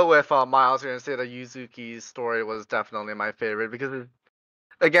with Miles here and say that Yuzuki's story was definitely my favorite, because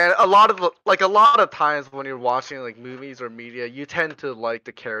again, a lot of times when you're watching, like, movies or media, you tend to like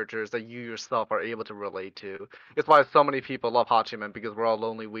the characters that you yourself are able to relate to. It's why so many people love Hachiman, because we're all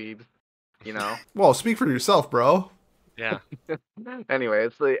lonely weebs, you know. Well, speak for yourself, bro. Yeah. Anyway,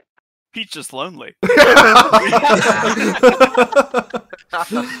 it's like Pete's just lonely.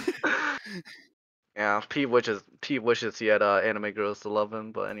 yeah, Pete wishes he had anime girls to love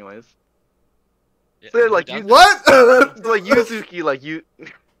him, but anyways. Yeah, So, like, he does. What? like Yuzuki, like you.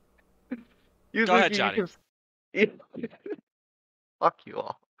 Yuzuki, Go ahead, Johnny. Fuck you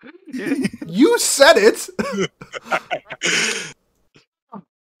all. You said it.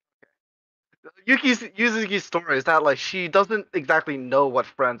 Yuzuki's story is that like she doesn't exactly know what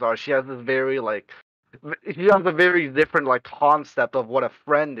friends are. She has this very like she has a very different like concept of what a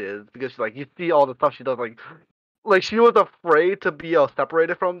friend is because like you see all the stuff she does like she was afraid to be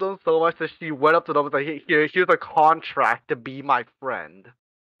separated from them so much that she went up to them and was like, hey, here's a contract to be my friend.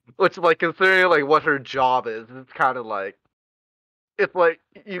 Which like considering like what her job is, it's kind of like it's like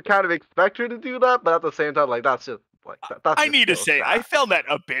you kind of expect her to do that, but at the same time like that's just like that's I just need to so say, sad. I found that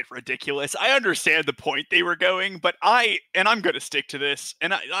a bit ridiculous. I understand the point they were going, but I'm going to stick to this.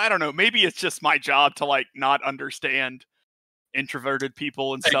 And I don't know, maybe it's just my job to like not understand introverted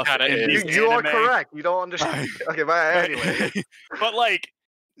people and It stuff. kinda in is. these You are anime. correct. You don't understand. Okay, but anyway. But like,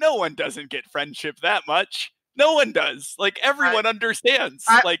 no one doesn't get friendship that much. No one does. Like everyone understands.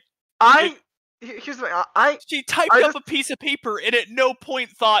 Like Here's the thing. she typed I up a piece of paper and at no point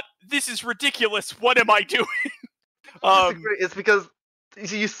thought, "This is ridiculous. What am I doing?" disagree. It's because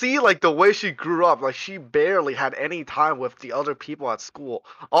you see, like the way she grew up, like she barely had any time with the other people at school.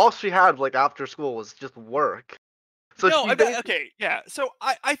 All she had, like after school, was just work. So no, she okay, yeah. So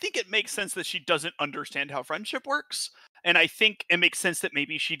I think it makes sense that she doesn't understand how friendship works, and I think it makes sense that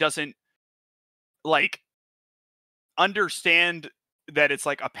maybe she doesn't like understand that it's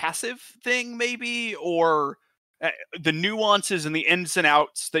like a passive thing, maybe, or the nuances and the ins and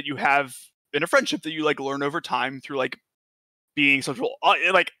outs that you have in a friendship that you like learn over time through like being social.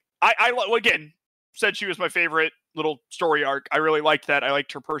 Like I again said she was my favorite little story arc. I really liked that. I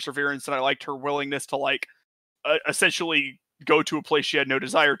liked her perseverance and I liked her willingness to like essentially go to a place she had no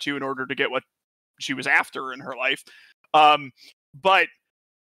desire to in order to get what she was after in her life. But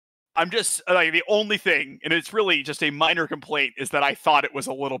I'm just like the only thing, and it's really just a minor complaint, is that I thought it was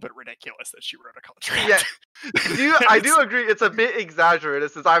a little bit ridiculous that she wrote a contract. Yeah, I do agree. It's a bit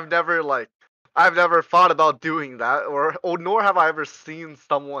exaggerated since I've never thought about doing that, or nor have I ever seen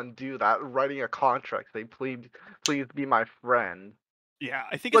someone do that, writing a contract. Say, please be my friend. Yeah,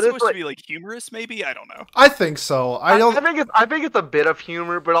 I think But it's it's supposed to be like humorous, maybe. I don't know. I think so. I think it's a bit of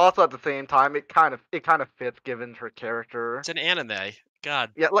humor, but also at the same time, it kind of fits given her character. It's an anime.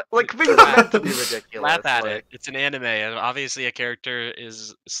 God. Yeah, like things are meant to be ridiculous. Laugh at like, it. It's an anime, and obviously a character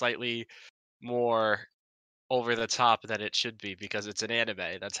is slightly more over the top than it should be because it's an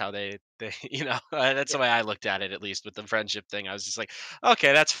anime. That's how they that's the way I looked at it, at least with the friendship thing. I was just like,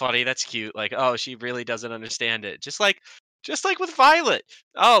 okay, that's funny, that's cute. Like, oh, she really doesn't understand it. Just like with Violet.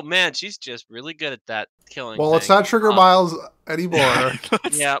 Oh man, she's just really good at that killing. Well, let's not trigger Miles anymore.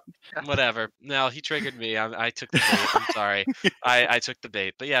 Yeah, whatever. No, he triggered me. I took the bait. I'm sorry. I took the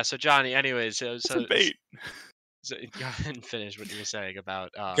bait. But yeah, so Johnny, anyways, so bait. So go ahead and finish what you were saying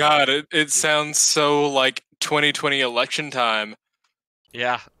about God, it sounds so like 2020 election time.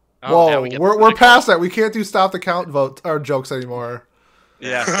 Yeah. Whoa, we're past that. We can't do stop the count vote or jokes anymore.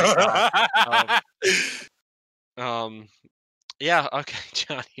 Yeah. Yeah, okay,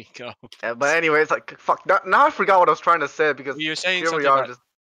 Johnny, go. Yeah, but anyway, it's like fuck. Now I forgot what I was trying to say because You're saying here we something are.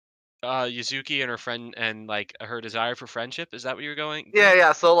 about Just Yuzuki and her friend and like her desire for friendship. Is that what you're going?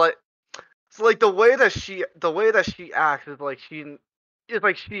 yeah. So like the way that she acts is like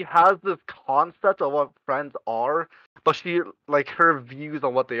she has this concept of what friends are, but she like her views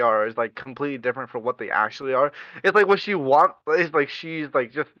on what they are is like completely different from what they actually are. It's like what she wants is like she's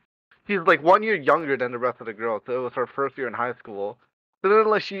like 1 year younger than the rest of the girls, so it was her first year in high school. So then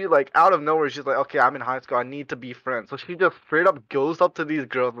like she like out of nowhere she's like, okay, I'm in high school, I need to be friends. So she just straight up goes up to these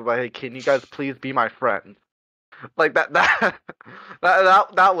girls and is like, hey, can you guys please be my friends? Like that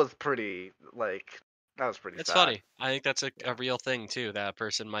was pretty that was pretty It's sad. funny. I think that's a real thing too that a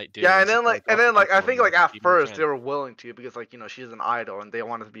person might do. Yeah, is and like, then go up to like I people think and like at be my first friend. they were willing to because like she's an idol and they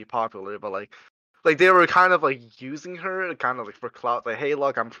wanted to be popular, but like they were kind of like using her kind of like for clout, like hey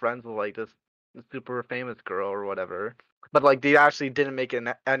look, I'm friends with like this super famous girl or whatever. But like they actually didn't make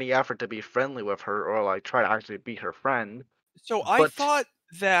any effort to be friendly with her or like try to actually be her friend. So I thought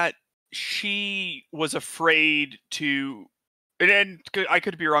that she was afraid to, and I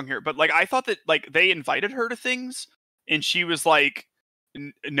could be wrong here, but like I thought that like they invited her to things, and she was like,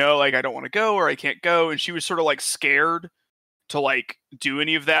 "No, like I don't want to go or I can't go," and she was sort of like scared to like do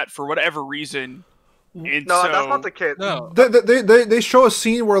any of that for whatever reason. And No, so, that's not the case. No. They show a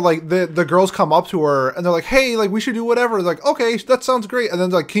scene where like the girls come up to her and they're like, hey, like we should do whatever. Like, okay, that sounds great. And then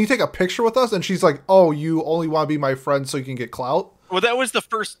like, can you take a picture with us? And she's like, oh, you only want to be my friend so you can get clout? Well, that was the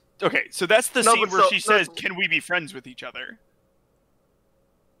first. Okay, so that's the scene but where so- she so- says, "Can we be friends with each other?"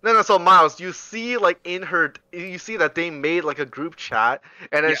 No. So Miles, you see like you see that they made like a group chat,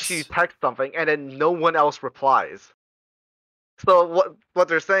 and then she Yes. texts something, and then no one else replies. So what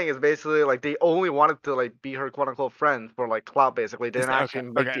they're saying is basically like they only wanted to like be her quote unquote friend for like clout. Basically, they didn't actually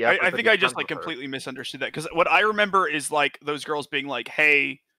make the effort I to think be I just friends like with her. completely misunderstood that because what I remember is like those girls being like,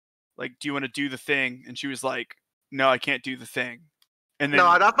 "Hey, like, do you want to do the thing?" And she was like, "No, I can't do the thing." And then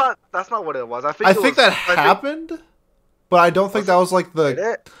No, that's not what it was. I think that I think happened, but I don't think that was like did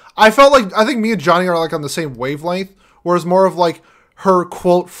the. it? I felt like I think me and Johnny are like on the same wavelength, whereas more of like her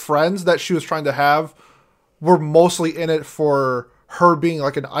quote friends that she was trying to have were mostly in it for her being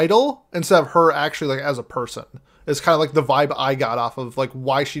like an idol instead of her actually like as a person. It's kind of like the vibe I got off of like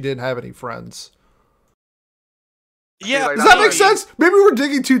why she didn't have any friends. yeah, like, Does that make maybe. sense? Maybe we're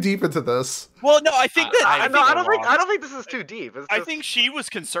digging too deep into this. well, no, I think that I think don't think this is too deep. It's I just, think she was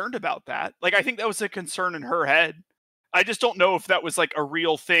concerned about that. Like, I think that was a concern in her head. I just don't know if that was like a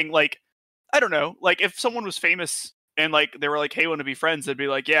real thing. Like, I don't know. Like, if someone was famous and like they were like, "Hey, want to be friends?" They'd be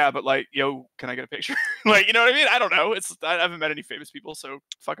like, "Yeah, but like, yo, can I get a picture?" Like, you know what I mean? I don't know. I haven't met any famous people, so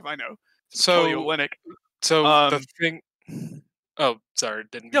fuck if I know. Kelly So Olynyk. so Um, the thing. Oh, sorry,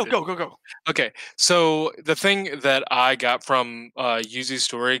 didn't. No, mean to- go. Okay, so the thing that I got from Yuzu's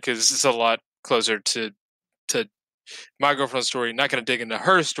story, because it's a lot closer to my girlfriend's story. Not going to dig into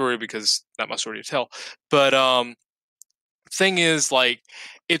her story because not my story to tell. But thing is, like,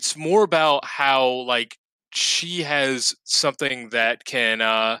 it's more about how like she has something that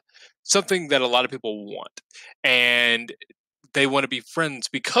can something that a lot of people want, and they want to be friends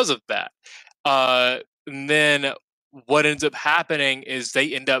because of that. And then what ends up happening is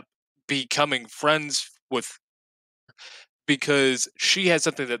they end up becoming friends with because she has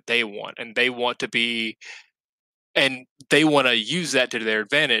something that they want and they want to be and they want to use that to their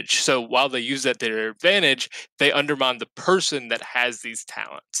advantage. So while they use that to their advantage, they undermine the person that has these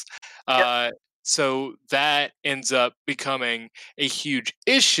talents. So that ends up becoming a huge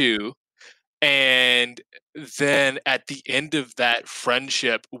issue. And then at the end of that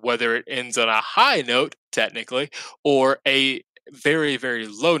friendship, whether it ends on a high note, technically, or a very, very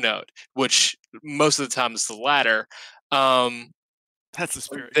low note, which most of the time is the latter, That's the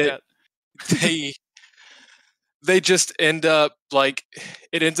spirit. that Yeah. they they just end up like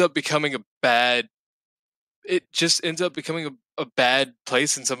it ends up becoming a bad it just ends up becoming a bad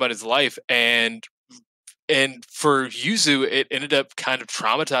place in somebody's life, and for Yuzu it ended up kind of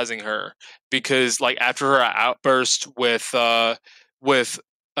traumatizing her because like after her outburst with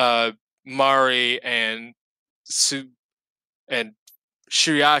Mari and Su and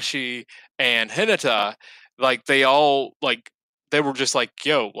Shiriashi and Hinata, like they were just like,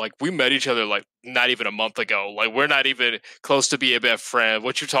 yo, like we met each other like not even a month ago. Like we're not even close to be a best friend.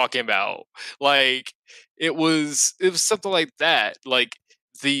 What you talking about? Like it was something like that. Like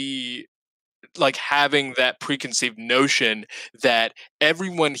the like having that preconceived notion that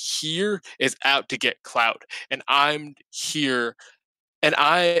everyone here is out to get clout and I'm here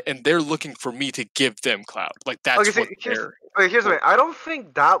and they're looking for me to give them clout. Like that's okay, what they're here's the thing. I don't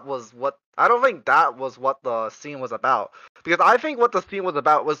think that was what the scene was about. Because I think what the scene was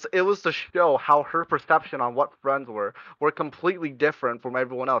about was it was to show how her perception on what friends were completely different from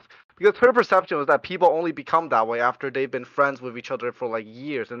everyone else. Because her perception was that people only become that way after they've been friends with each other for like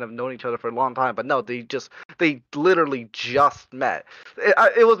years and have known each other for a long time. But no, they literally just met.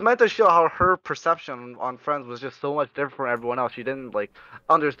 It was meant to show how her perception on friends was just so much different from everyone else. She didn't like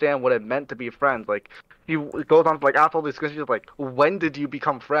understand what it meant to be friends. Like he goes on to like ask all these questions like, when did you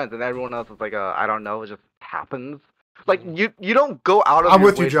become friends? And everyone else is like, I don't know, it just happens. Like you don't go out of I'm your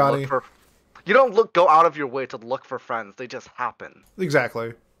with you, way to Johnny. look for you don't go out of your way to look for friends. They just happen.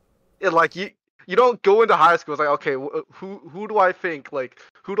 Exactly. Like you don't go into high school. It's like, okay, who do I think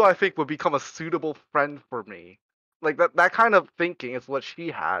would become a suitable friend for me? Like that kind of thinking is what she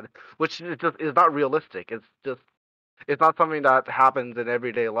had, which is just is not realistic. It's not something that happens in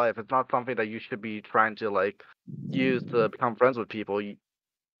everyday life. It's not something that you should be trying to like use to become friends with people.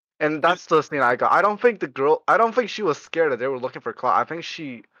 And that's the thing I got. I don't think she was scared that they were looking for clout. I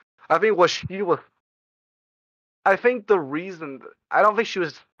think what she was, I think the reason, I don't think she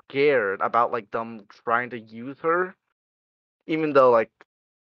was scared about like them trying to use her, even though like,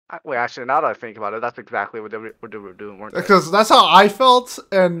 wait, actually, now that I think about it, that's exactly what they were doing, weren't they? Because that's how I felt,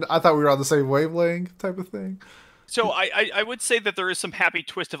 and I thought we were on the same wavelength type of thing. So I would say that there is some happy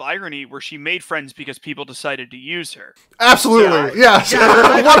twist of irony where she made friends because people decided to use her. Absolutely, yes, Yeah,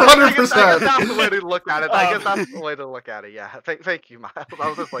 I guess 100%. that's the way to look at it. I guess that's the way to look at it. Yeah, thank you, Miles. I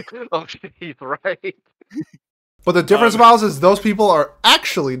was just like, oh, he's right. But the difference, Miles, is those people are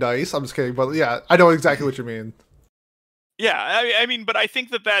actually nice. I'm just kidding, but yeah, I know exactly what you mean. Yeah, I mean, but I think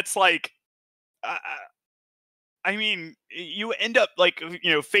that's like, I mean, you end up like,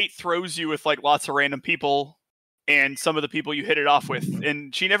 fate throws you with like lots of random people, and some of the people you hit it off with,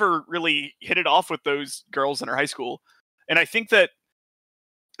 and she never really hit it off with those girls in her high school, and I think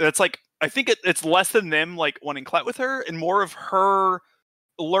that's like, I think it's less than them like wanting clout with her, and more of her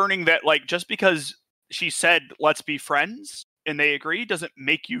learning that like just because she said let's be friends and they agree doesn't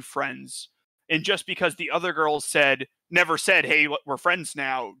make you friends, and just because the other girls never said hey we're friends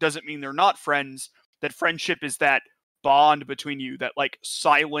now doesn't mean they're not friends. That friendship is that bond between you, that like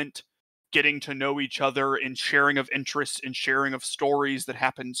silent getting to know each other and sharing of interests and sharing of stories that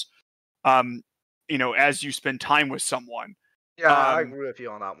happens as you spend time with someone. Yeah, I agree with you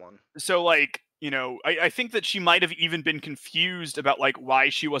on that one. So like, I think that she might have even been confused about like why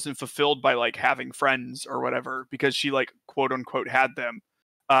she wasn't fulfilled by like having friends or whatever, because she like quote unquote had them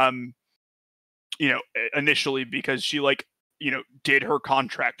initially, because she like did her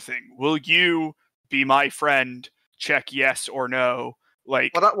contract thing. Will you be my friend? Check yes or no.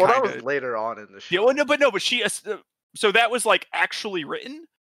 Like, that was later on in the show. Yeah, but she so that was like actually written.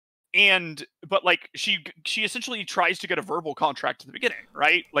 But like she essentially tries to get a verbal contract at the beginning,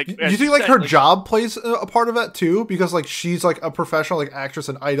 right? Like, you think like her job plays a part of that too, because like she's like a professional like actress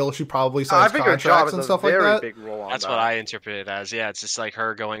and idol, she probably signs contracts and stuff like that. Big role on That's what I interpret it as. Yeah, it's just like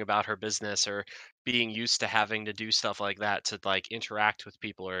her going about her business, or being used to having to do stuff like that to like interact with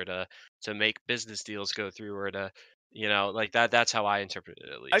people, or to make business deals go through, or to like that. That's how I interpret it,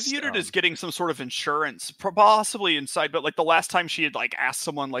 at least. I viewed it as getting some sort of insurance, possibly inside. But like the last time she had like asked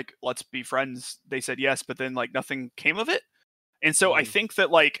someone like, "Let's be friends," they said yes, but then like nothing came of it. And so I think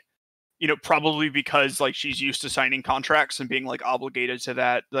that like, probably because like she's used to signing contracts and being like obligated to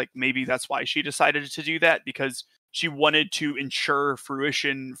that, like maybe that's why she decided to do that, because she wanted to ensure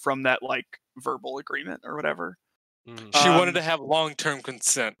fruition from that like verbal agreement or whatever. She wanted to have long-term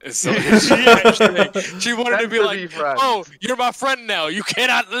consent. She wanted to be like, "Oh, you're my friend now. You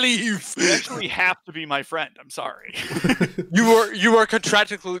cannot leave. You actually have to be my friend. I'm sorry. You are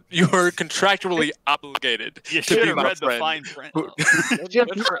contractually obligated you to be have my read friend." The fine print.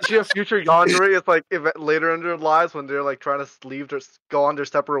 She have future Yandere. It's like later in their lives when they're like trying to leave, go on their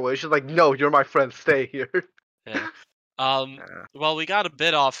separate ways. She's like, "No, you're my friend. Stay here." Yeah. Well, we got a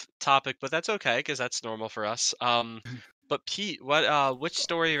bit off topic, but that's okay because that's normal for us. But Pete, which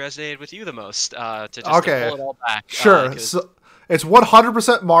story resonated with you the most? To pull it all back. Sure. So it's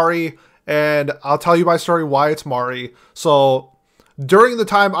 100% Mari, and I'll tell you my story why it's Mari. So during the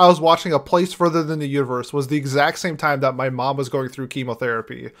time I was watching A Place Further Than the Universe was the exact same time that my mom was going through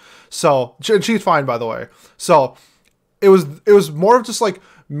chemotherapy. So, and she's fine, by the way. So it was more of just like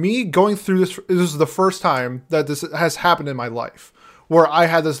me going through this. This is the first time that this has happened in my life, where I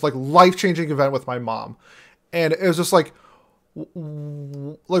had this like life-changing event with my mom. And it was just like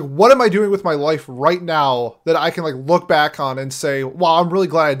what am I doing with my life right now that I can like look back on and say, wow, I'm really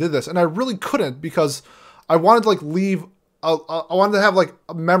glad I did this. And I really couldn't, because I wanted to like leave, I wanted to have like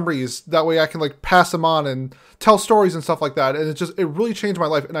memories. That way I can like pass them on and tell stories and stuff like that. And it really changed my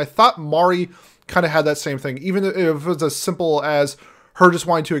life. And I thought Mari kind of had that same thing, even if it was as simple as her just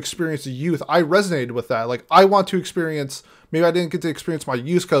wanting to experience the youth. I resonated with that. Like, I want to experience, maybe I didn't get to experience my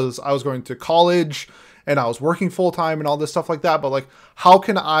youth because I was going to college and I was working full time and all this stuff like that. But like, how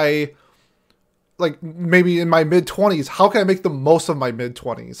can I, like maybe in my mid 20s, how can I make the most of my mid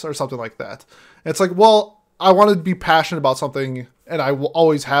 20s or something like that? And it's like, well, I wanted to be passionate about something, and I will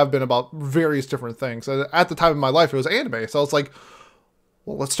always have been about various different things. And at the time of my life, it was anime. So I was like,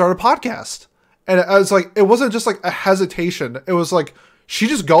 well, let's start a podcast. And I was like, it wasn't just like a hesitation. It was like, she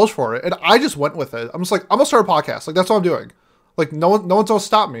just goes for it. And I just went with it. I'm just like, I'm gonna start a podcast. Like, that's what I'm doing. Like, no one's gonna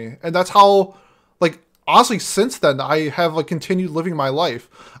stop me. And that's how, like, honestly, since then, I have like continued living my life.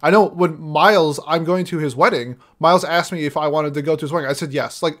 I know when I'm going to his wedding, Miles asked me if I wanted to go to his wedding. I said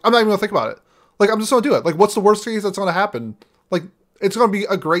yes. Like, I'm not even gonna think about it. Like, I'm just gonna do it. Like, what's the worst case that's gonna happen? Like, it's gonna be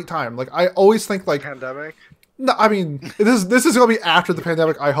a great time. Like, I always think like pandemic. No, I mean, this is gonna be after the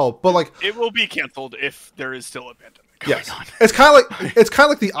pandemic, I hope. But like, it will be canceled if there is still a pandemic going on. It's kind of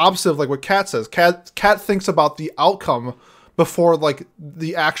like the opposite of like what Kat says. Kat thinks about the outcome before like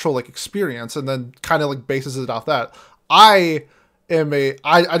the actual like experience, and then kind of like bases it off that. I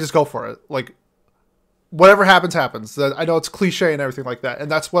just go for it. Like, whatever happens. I know it's cliche and everything like that,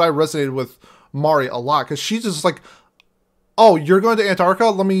 and that's what I resonated with Mari a lot, because she's just like, oh, you're going to Antarctica?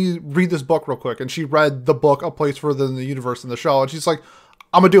 Let me read this book real quick. And she read the book A Place Further Than the Universe in the show, and she's like,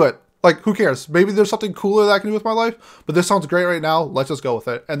 I'm gonna do it. Like, who cares? Maybe there's something cooler that I can do with my life, but this sounds great right now. Let's just go with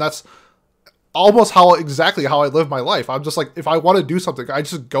it. And that's almost exactly how I live my life. I'm just like, if I want to do something, I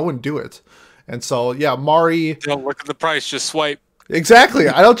just go and do it. And so yeah, Mari. Don't look at the price, just swipe. Exactly.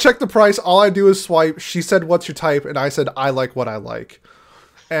 I don't check the price. All I do is swipe. She said, "What's your type?" And I said, "I like what I like."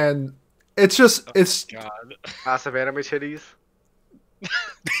 And it's just it's God. Massive anime titties.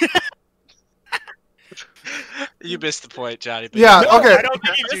 You missed the point, Johnny. but Yeah, you- okay. I don't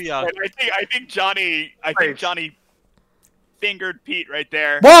think he Too missed young. it. I think Johnny. I think Johnny fingered Pete right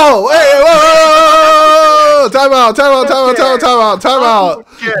there. Whoa! Hey, whoa! Time out! Time out! Time out! Time out! Time out! Time out!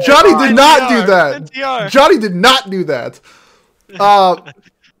 Johnny did not do that. NTR. Johnny did not do that. Then how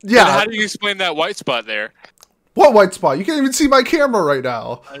Yeah. do you explain that white spot there? What white spot? You can't even see my camera right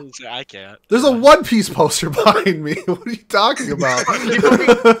now. I can't. There's a One Piece poster behind me. What are you talking about? He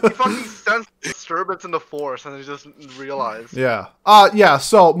fucking sensed disturbance in the force and he just realized. Yeah. Yeah.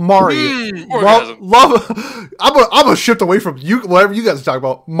 So Mari, orgasm. love. I'm gonna shift away from you. Whatever you guys talk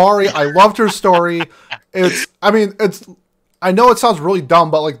about, Mari. I loved her story. I know it sounds really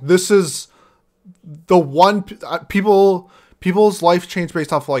dumb, but like this is the one people's life changed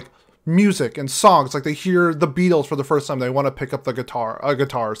based off like music and songs. Like they hear the Beatles for the first time, they want to pick up a guitar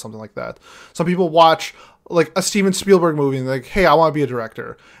or something like that. Some people watch like a Steven Spielberg movie and they're like, hey, I want to be a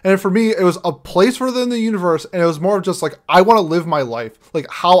director. And for me, it was a place within the universe, and it was more of just like I want to live my life like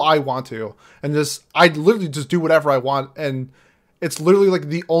how I want to, and I literally just do whatever I want. And it's literally like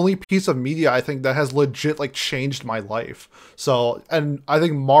the only piece of media I think that has legit like changed my life. So, and I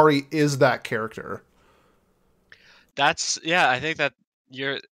think Mari is that character. I think that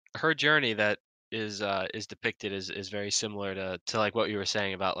her journey that is depicted is very similar to like what you were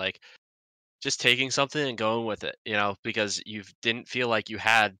saying about like just taking something and going with it, because you didn't feel like you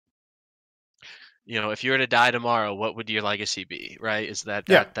had, if you were to die tomorrow, what would your legacy be, right? Is that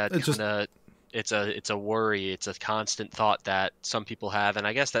it's just- kind of it's a worry, it's a constant thought that some people have, and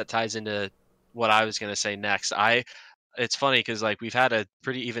I guess that ties into what I was going to say next. It's funny because like we've had a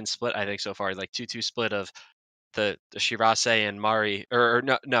pretty even split, I think, so far, like 2-2 split of the Shirase and Mari, or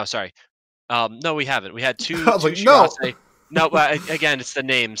no, sorry. No, we haven't. We had two. I was two like, no. Shirase. No, again, it's the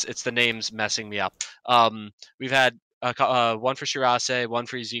names. It's the names messing me up. We've had one for Shirase, one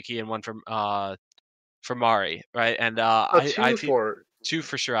for Izuki, and one for Mari, right? And two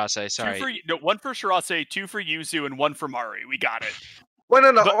for Shirase. Sorry. One for Shirase, two for Yuzu, and one for Mari. We got it. Wait,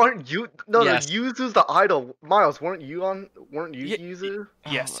 no, But- aren't you? No, Yes. Yuzu's the idol. Miles, weren't you Yeah, Yuzu?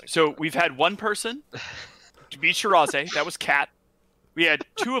 Yes. my So we've had one person to be Shirase. That was Kat. We had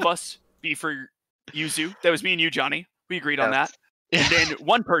two of us be for Yuzu. That was me and you, Johnny. We agreed on that. Yes. And then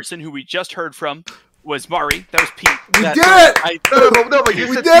one person who we just heard from was Mari. That was Pete. We That- did it! No, but you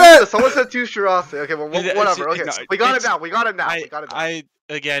We said did two. it! Someone said two Shirase. Okay, well, whatever. Okay, No, we got it it's- now. We got it now.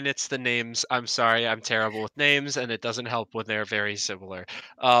 Again, it's the names. I'm sorry, I'm terrible with names, and it doesn't help when they're very similar.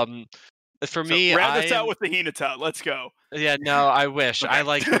 For So me, round us out with the Hinata. Let's go. yeah, no, I wish. I Okay.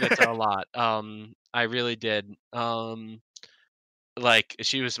 liked Hinata a lot. I really did. Like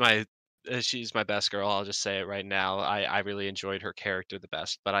she's my best girl. I'll just say it right now. I really enjoyed her character the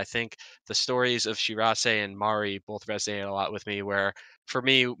best. But I think the stories of Shirase and Mari both resonate a lot with me. Where for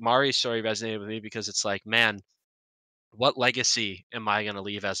me, Mari's story resonated with me because it's like, man, what legacy am I gonna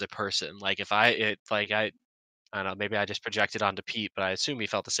leave as a person? Like if I don't know, maybe I just projected onto Pete, but I assume he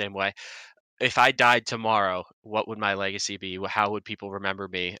felt the same way. If I died tomorrow, what would my legacy be? How would people remember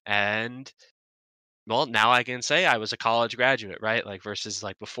me? And well, now I can say I was a college graduate, right? Like versus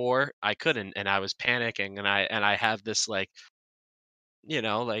like before, I couldn't, and I was panicking, and I have this like,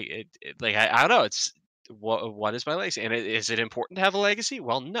 like I don't know. It's what is my legacy, and is it important to have a legacy?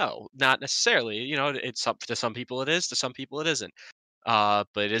 Well, no, not necessarily. It's up to some people it is, to some people it isn't. But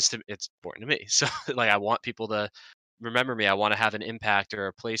it's important to me. So like I want people to remember me. I want to have an impact or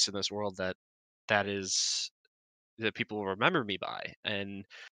a place in this world that people will remember me by, and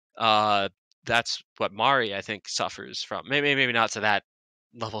that's what Mari I think suffers from. Maybe not to that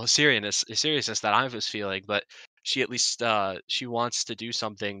level of seriousness that I was feeling, but she at least she wants to do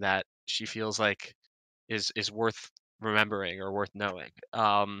something that she feels like is worth remembering or worth knowing.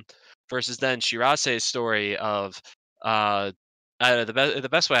 Versus then Shirase's story of the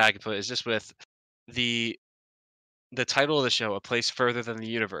best way I can put it is just with the title of the show, A Place Further Than the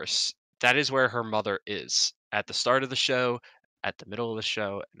Universe. That is where her mother is at the start of the show, at the middle of the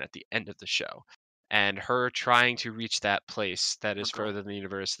show, and at the end of the show. And her trying to reach that place that is further than the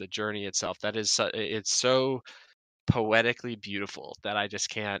universe, the journey itself, it's so poetically beautiful that I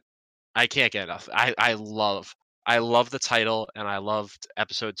can't get enough. I love the title, and I loved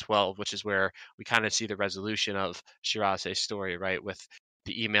episode 12, which is where we kind of see the resolution of Shirase's story, right? With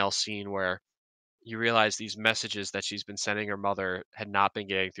the email scene where you realize these messages that she's been sending her mother had not been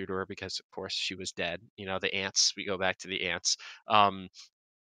getting through to her because, of course, she was dead. The ants. We go back to the ants.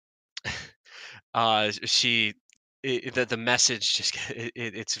 The message just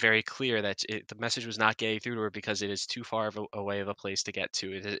it's very clear that the message was not getting through to her because it is too far of a way of a place to get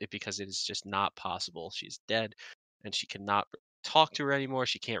to because it is just not possible. She's dead, and she cannot talk to her anymore.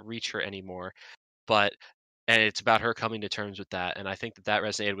 She can't reach her anymore. And it's about her coming to terms with that. And I think that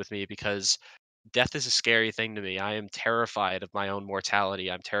resonated with me because death is a scary thing to me. I am terrified of my own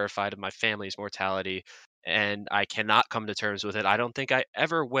mortality. I'm terrified of my family's mortality, and I cannot come to terms with it. I don't think I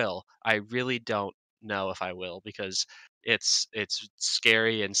ever will. I really don't know if I will because it's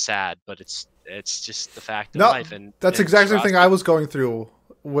scary and sad, but it's just the fact of No, life. And that's and exactly the trust thing I was going through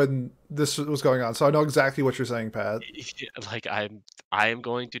when this was going on. So I know exactly what you're saying, Pat. like I am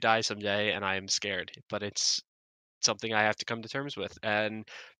going to die someday, and I am scared, but it's something I have to come to terms with, and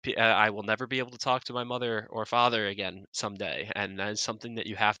I will never be able to talk to my mother or father again someday, and that is something that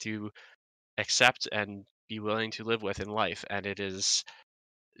you have to accept and be willing to live with in life, and it is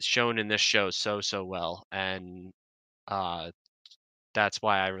shown in this show so well, and uh, that's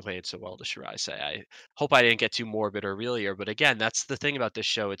why I related so well to Shirai. I hope I didn't get too morbid or realier, but again, that's the thing about this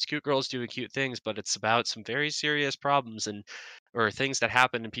show. It's cute girls doing cute things, but it's about some very serious problems or things that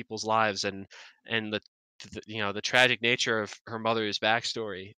happen in people's lives, and the tragic nature of her mother's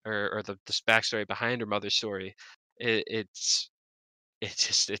backstory or the backstory behind her mother's story. It's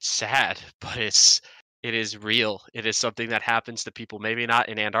sad, but it is real. It is something that happens to people, maybe not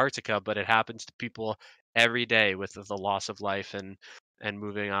in Antarctica, but it happens to people every day with the loss of life and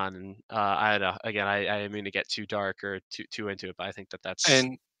moving on. And I don't know. Again, I didn't mean to get too dark or too into it, but I think that's how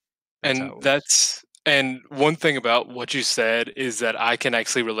it works. And one thing about what you said is that I can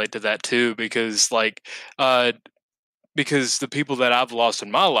actually relate to that too, because because the people that I've lost in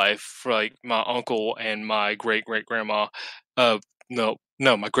my life, like my uncle and my great grandma, my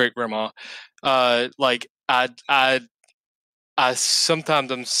great grandma, like I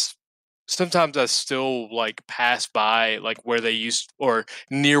sometimes I still like pass by like where they used or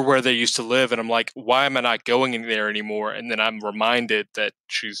near where they used to live, and I'm like, why am I not going in there anymore? And then I'm reminded that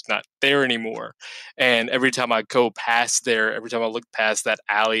she's not there anymore. And every time I go past there, every time I look past that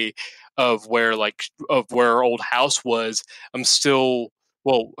alley of where her old house was, I'm still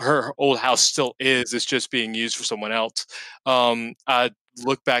her old house still is. It's just being used for someone else. I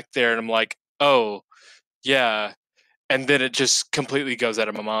look back there and I'm like, oh yeah, and then it just completely goes out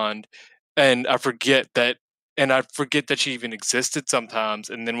of my mind, and I forget that she even existed sometimes.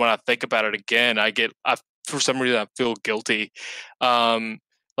 And then when I think about it again, for some reason I feel guilty. um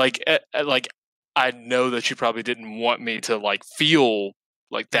like I know that she probably didn't want me to like feel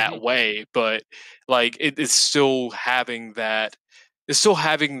like that way, but like it's still having that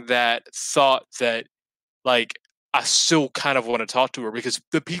thought that like I still kind of want to talk to her, because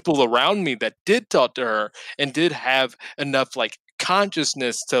the people around me that did talk to her and did have enough like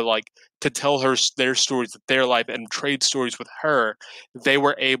consciousness to tell her their stories of their life and trade stories with her, they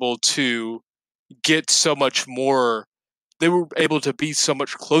were able to get so much more. They were able to be so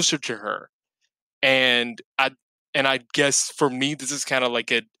much closer to her, and I guess for me this is kind of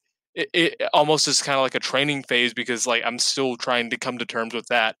like it almost is kind of like a training phase, because like I'm still trying to come to terms with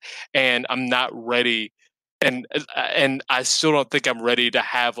that, and I'm not ready, and I still don't think I'm ready to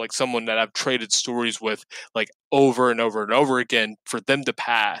have like someone that I've traded stories with like over and over and over again for them to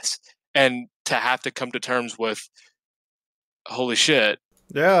pass and to have to come to terms with, holy shit,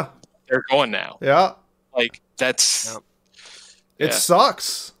 Yeah. they're going now. Yeah. Like that's It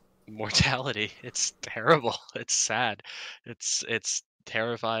sucks. Mortality. It's terrible. It's sad. It's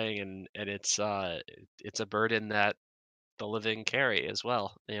terrifying, and it's a burden that the living carry as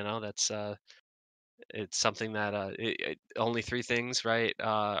well. That's it's something that only three things, right,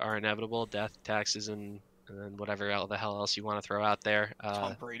 are inevitable: death, taxes, and then whatever the hell else you want to throw out there.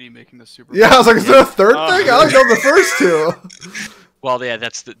 Tom Brady making the Super Bowl. Yeah, I was like, is there a third thing? I only know the first two. Well, yeah,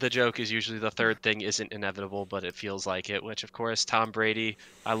 that's the joke is usually the third thing isn't inevitable, but it feels like it, which, of course, Tom Brady,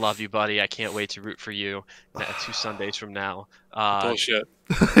 I love you, buddy. I can't wait to root for you 2 Sundays from now. bullshit.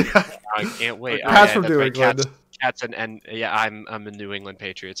 I can't wait. Pat's from New England. Cats and yeah, I'm a New England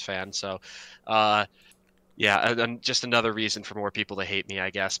Patriots fan, so yeah, and just another reason for more people to hate me, I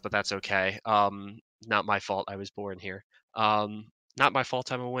guess, but that's okay. Not my fault. I was born here. Not my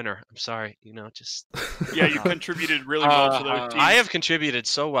fault. I'm a winner. I'm sorry. Just Yeah, you contributed really well to those teams. I have contributed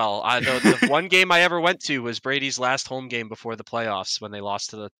so well. The one game I ever went to was Brady's last home game before the playoffs when they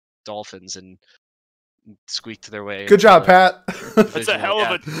lost to the Dolphins and squeaked their way. Good job, Pat. That's a hell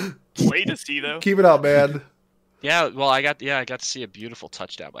of a play to see, though. Keep it up, man. Yeah, well, I got to see a beautiful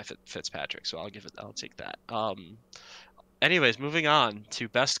touchdown by Fitzpatrick, so I'll take that. Anyways, moving on to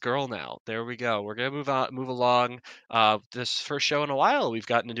best girl now. There we go. We're gonna move along. This first show in a while, we've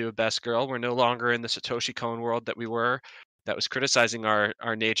gotten to do a best girl. We're no longer in the Satoshi Kon world that we were, that was criticizing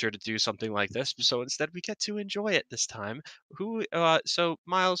our nature to do something like this. So instead, we get to enjoy it this time. So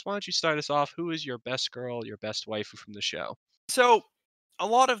Miles, why don't you start us off? Who is your best girl, your best waifu from the show? So, a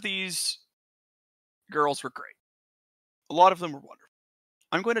lot of these girls were great. A lot of them were wonderful.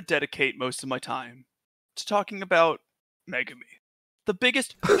 I'm going to dedicate most of my time to talking about Megumi, the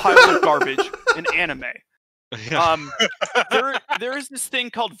biggest pile of garbage in anime. There is this thing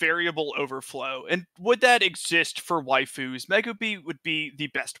called variable overflow, and would that exist for waifus, Megumi would be the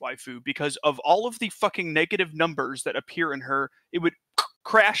best waifu because of all of the fucking negative numbers that appear in her. It would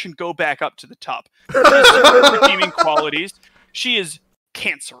crash and go back up to the top. She has certain redeeming qualities. She is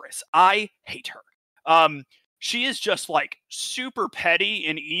cancerous. I hate her. She is just like super petty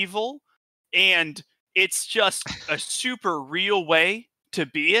and evil, and it's just a super real way to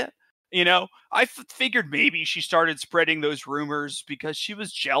be it. You know, I figured maybe she started spreading those rumors because she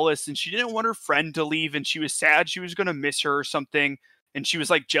was jealous and she didn't want her friend to leave and she was sad she was going to miss her or something. And she was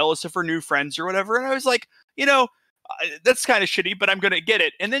like jealous of her new friends or whatever. And I was like, you know, that's kind of shitty, but I'm going to get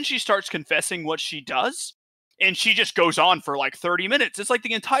it. And then she starts confessing what she does. And she just goes on for like 30 minutes. It's like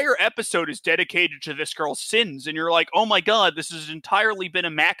the entire episode is dedicated to this girl's sins. And you're like, oh my God, this has entirely been a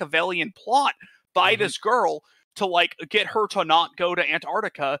Machiavellian plot by this girl to like get her to not go to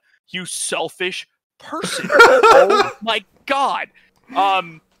Antarctica, you selfish person. Oh my God.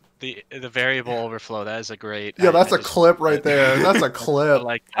 The variable overflow, that is a great... Yeah, that's a clip right there. That's a clip. I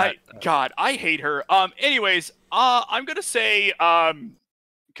like that. God, I hate her. Anyways, I'm going to say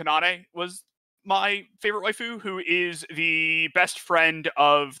Kanane was my favorite waifu, who is the best friend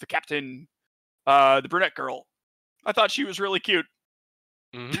of the captain, the brunette girl. I thought she was really cute.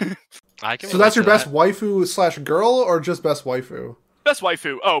 Mm-hmm. So that's your best waifu / girl, or just best waifu? Best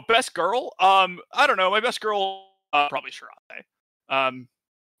waifu. Oh, best girl? I don't know. My best girl, probably Shirase.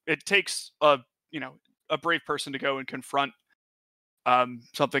 It takes a brave person to go and confront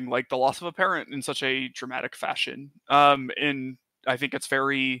something like the loss of a parent in such a dramatic fashion. And I think it's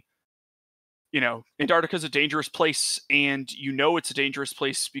very... Antarctica is a dangerous place, and it's a dangerous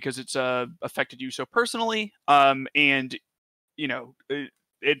place because it's affected you so personally. And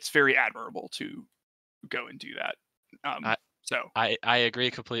it's very admirable to go and do that. I agree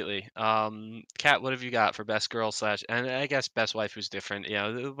completely. Kat, what have you got for best girl / and I guess best waifu's different.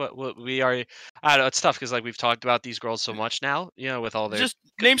 What we are. I don't know. It's tough because like we've talked about these girls so much now. With all their... Just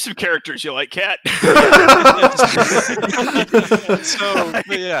name some characters you like, Kat.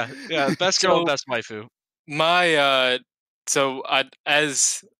 Best girl, best waifu. My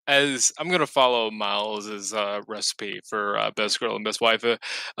as I'm gonna follow Miles's recipe for best girl and best waifu.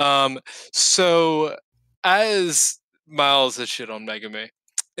 So as Miles has shit on Megumi,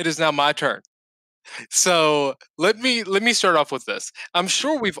 it is now my turn. So let me start off with this. I'm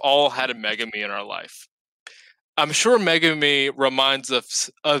sure we've all had a Megumi in our life. I'm sure Megumi reminds us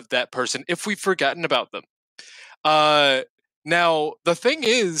of that person if we've forgotten about them. Now the thing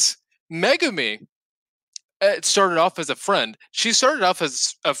is, Megumi, it started off as a friend. She started off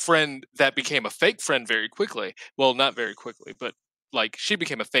as a friend that became a fake friend very quickly. Well, not very quickly, but like she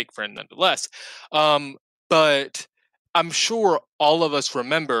became a fake friend nonetheless. But I'm sure all of us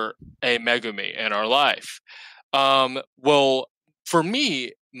remember a Megumi in our life. Well, for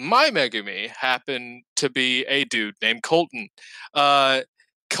me, my Megumi happened to be a dude named Colton.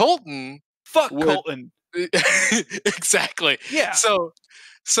 Colton... Fuck Colton. Exactly. Yeah.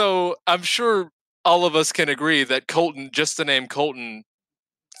 So I'm sure all of us can agree that Colton, just the name Colton,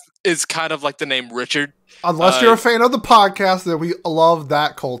 is kind of like the name Richard. Unless you're a fan of the podcast, then we love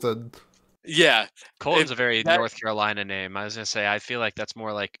that Colton. Yeah. Colton's a very North Carolina name. I was going to say, I feel like that's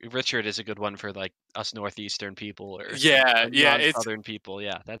more like Richard is a good one for like us Northeastern people or Southern people.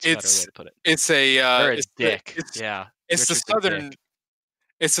 Yeah, that's a better way to put it. It's a dick. It's the Southern.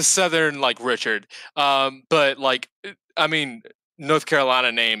 It's a Southern like Richard. But like, I mean, North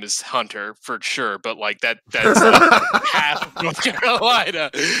Carolina name is Hunter for sure, but like that's half of North Carolina.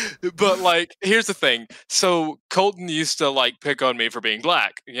 But like, here's the thing. So Colton used to like pick on me for being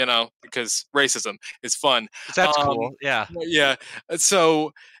black, because racism is fun. That's cool. Yeah. Yeah.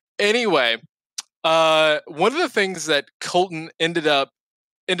 So anyway, one of the things that Colton ended up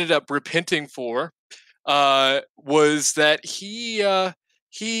repenting for was that he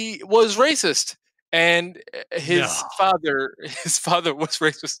was racist. And his father was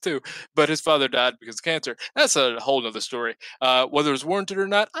racist too, but his father died because of cancer. That's a whole nother story. Whether it was warranted or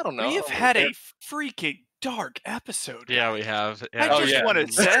not, I don't know. We have had a freaking dark episode. Yeah, we have. Yeah. I just want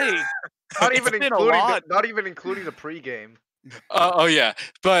to say, Not even been a including lot. not even including the pregame. Oh yeah,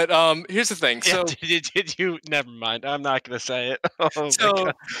 but here's the thing. Yeah, So did you? Never mind. I'm not gonna say it. Oh my so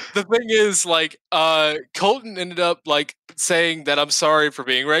God. the thing is, like, Colton ended up like saying that I'm sorry for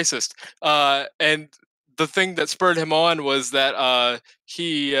being racist. And the thing that spurred him on was that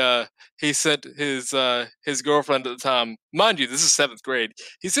he sent his girlfriend at the time. Mind you, this is 7th grade.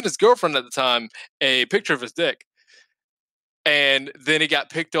 He sent his girlfriend at the time a picture of his dick, and then he got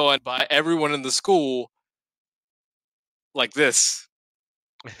picked on by everyone in the school like this.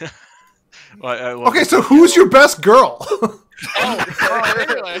 Okay, so who's your best girl?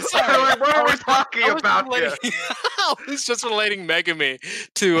 Anyway, sorry. Like, what are we talking I was about relating- here? I was just relating Megami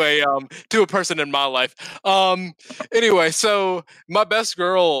to a person in my life. Anyway, so my best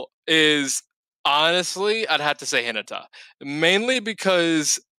girl is honestly, I'd have to say Hinata, mainly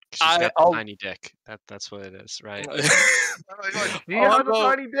because She's I- got I'll- the tiny dick. That's what it is, right? He has a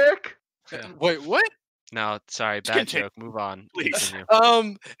Although- tiny dick. Yeah. Wait, what? No, sorry, bad Continue, joke. Move on. please.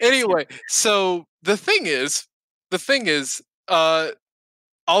 Continue. Anyway, so the thing is,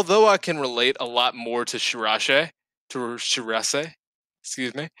 although I can relate a lot more to Shirase,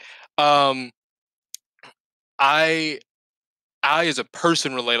 excuse me, I as a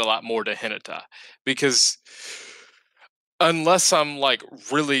person relate a lot more to Hinata, because unless I'm like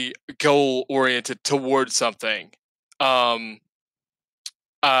really goal oriented towards something,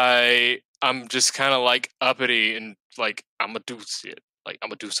 I'm just kind of like uppity and like I'm gonna do shit, like I'm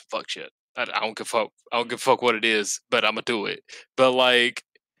gonna do some fuck shit. I don't give a fuck. I don't give a fuck what it is, but I'm gonna do it. But like,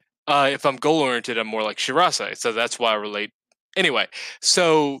 if I'm goal oriented, I'm more like Shirase, so that's why I relate. Anyway,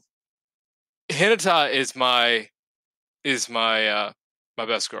 so Hinata is my my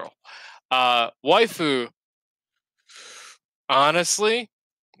best girl. Waifu, honestly,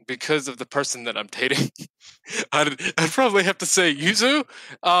 because of the person that I'm dating, I'd probably have to say Yuzu.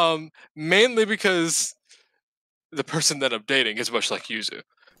 Mainly because the person that I'm dating is much like Yuzu, There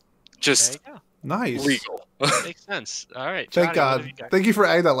just you go. Nice. legal. Makes sense. All right. Thank Johnny, what have God. you got? Thank you for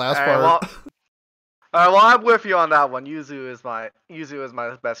adding that last Alright, part. Well, I'm with you on that one. Yuzu is my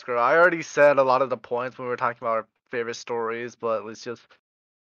best girl. I already said a lot of the points when we were talking about our favorite stories, but it's just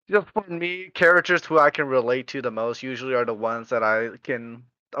for me, characters who I can relate to the most usually are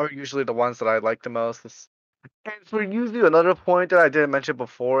usually the ones that I like the most. And for Yuzu, another point that I didn't mention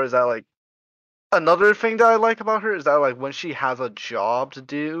before is that like another thing that I like about her is that like when she has a job to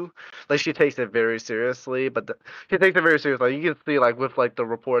do, like she takes it very seriously. She takes it very seriously. Like, you can see like with like the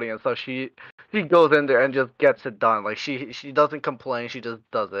reporting and stuff, she goes in there and just gets it done. Like she doesn't complain. She just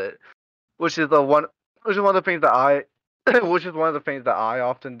does it, which is one of the things that I. Which is one of the things that I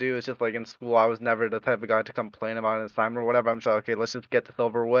often do. It's just like in school, I was never the type of guy to complain about an assignment or whatever. I'm just like, okay, let's just get this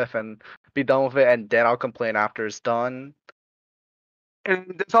over with and be done with it, and then I'll complain after it's done.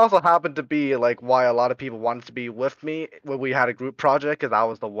 And this also happened to be like why a lot of people wanted to be with me when we had a group project, because I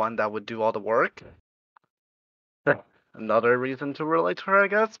was the one that would do all the work. Another reason to relate to her, I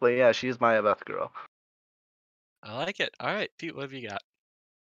guess. But yeah, she's my best girl. I like it. All right, Pete, what have you got?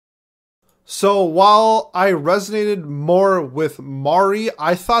 So while I resonated more with Mari,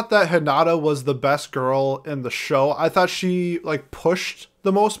 I thought that Hinata was the best girl in the show. I thought she like pushed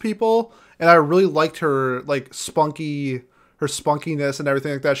the most people, and I really liked her like spunkiness and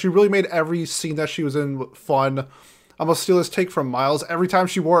everything like that. She really made every scene that she was in fun. I'm gonna steal this take from Miles. Every time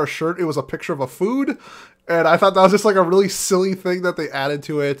she wore a shirt, it was a picture of a food, and I thought that was just like a really silly thing that they added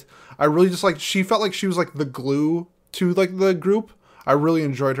to it. I really just like, she felt like she was like the glue to like the group. I really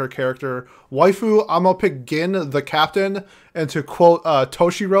enjoyed her character. Waifu, I'm gonna pick Gin, the captain, and to quote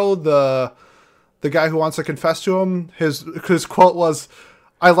Toshiro, the guy who wants to confess to him, his quote was,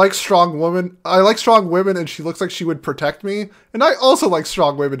 I like strong women, and she looks like she would protect me, and I also like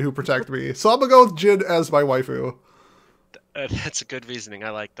strong women who protect me. So I'm gonna go with Jin as my waifu. That's a good reasoning. I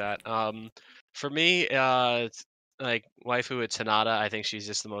like that. For me, it's like waifu, it's Hinata. I think she's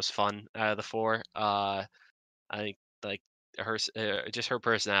just the most fun out of the four. I think like her, just her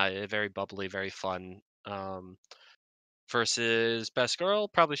personality, very bubbly, very fun. Versus best girl,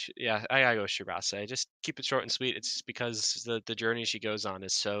 probably yeah, I gotta go Shirase. Just keep it short and sweet. It's because the journey she goes on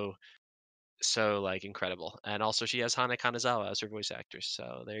is so like incredible, and also she has Hana Kanazawa as her voice actress.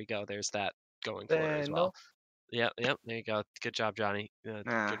 So there you go. There's that going for her as well. Yep, there you go. Good job, Johnny. Good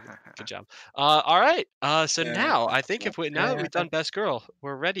job. All right. So now I think now that we've done best girl,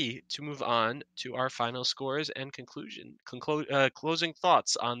 we're ready to move on to our final scores and closing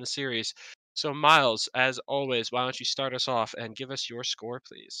thoughts on the series. So Miles, as always, why don't you start us off and give us your score,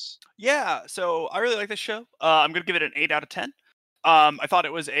 please? Yeah, so I really like this show. I'm gonna give it an 8 out of 10. I thought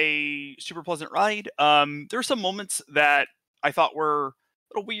it was a super pleasant ride. There were some moments that I thought were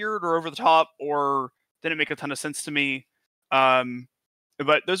little weird or over the top or didn't make a ton of sense to me.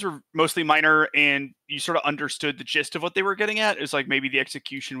 But those were mostly minor, and you sort of understood the gist of what they were getting at. It's like maybe the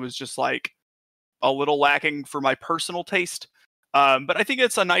execution was just like a little lacking for my personal taste. But I think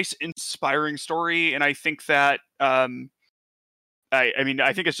it's a nice, inspiring story, and I think that I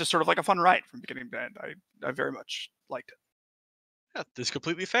think it's just sort of like a fun ride from beginning to end. I very much liked it. Yeah, that's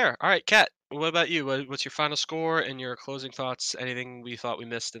completely fair. All right, Kat, what about you? What's your final score and your closing thoughts? Anything we thought we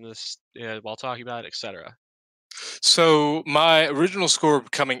missed in this while talking about it, etc.? So my original score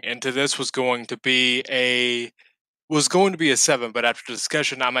coming into this was going to be a 7, but after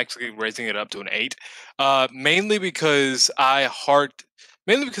discussion, I'm actually raising it up to an 8. Mainly because I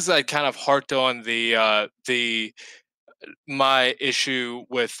kind of harped on my issue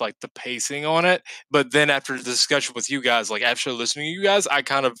with like the pacing on it, but then after the discussion with you guys, like after listening to you guys, I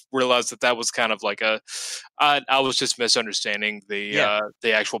kind of realized that was kind of like I was just misunderstanding the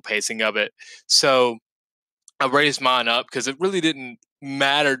actual pacing of it. So I raised mine up because it really didn't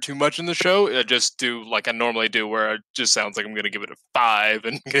matter too much in the show. I just do like I normally do, where it just sounds like I'm going to give it a 5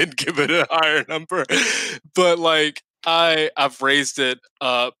 and give it a higher number. But like I've raised it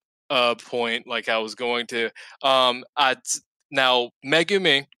up a point like I was going to. Now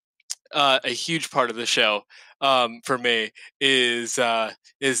Megumi, a huge part of the show for me is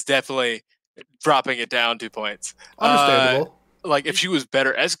definitely dropping it down 2 points. Understandable. Like if she was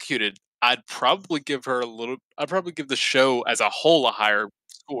better executed, I'd probably give the show as a whole a higher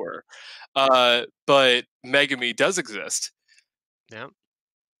score. But Megumi does exist. Yeah.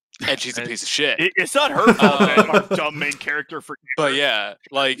 And she's a piece of shit. It's not her fault that our dumb main character for. But yeah,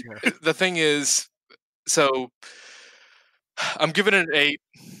 like the thing is, so I'm giving it an 8.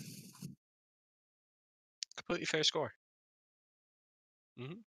 Completely fair score.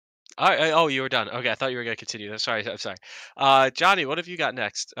 Mm-hmm. Oh, you were done. Okay, I thought you were gonna continue. I'm sorry. Johnny, what have you got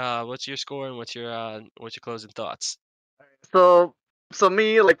next? What's your score and what's your closing thoughts? So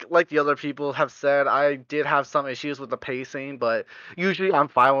me, like the other people have said, I did have some issues with the pacing, but usually I'm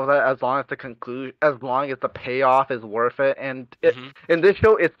fine with it as long as as long as the payoff is worth it. And in this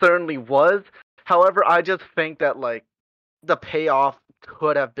show, it certainly was. However, I just think that like the payoff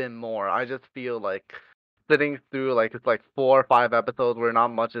could have been more. I just feel like sitting through it's like 4 or 5 episodes where not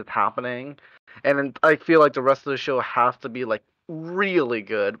much is happening, and then I feel like the rest of the show has to be like really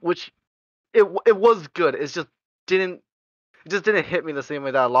good, which it was good. It just didn't hit me the same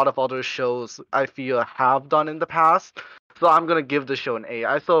way that a lot of other shows I feel have done in the past. So I'm gonna give the show an 8.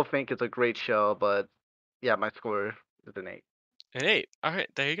 I still think it's a great show, but yeah, my score is an 8. An 8. All right,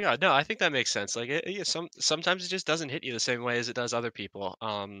 there you go. No, I think that makes sense. Like, sometimes it just doesn't hit you the same way as it does other people.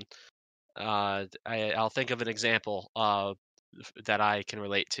 I'll think of an example that I can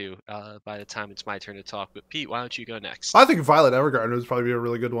relate to by the time it's my turn to talk. But Pete, why don't you go next? I think Violet Evergarden would probably be a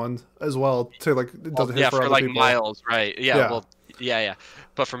really good one as well. To like, it doesn't hit for other like people. Miles, right? Yeah. Well, yeah.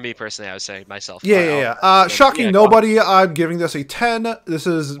 But for me personally, I was saying myself. Shocking Nobody. I'm giving this a 10. This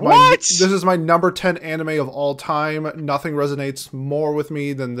is my number 10 anime of all time. Nothing resonates more with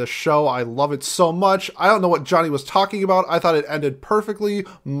me than this show. I love it so much. I don't know what Johnny was talking about. I thought it ended perfectly,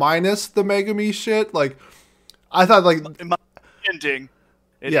 minus the Megumi shit. Like, I thought like ending.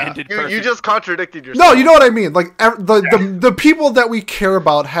 It ended perfectly. You just contradicted yourself. No, you know what I mean. Like the people that we care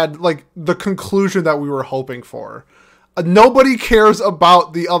about had like the conclusion that we were hoping for. Nobody cares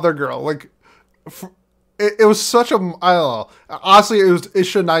about the other girl. Like, it was such a, I don't know. Honestly, it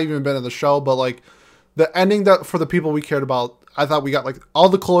should not even been in the show. But like, the ending that for the people we cared about, I thought we got like all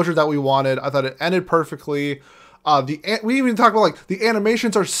the closure that we wanted. I thought it ended perfectly. We even talk about like the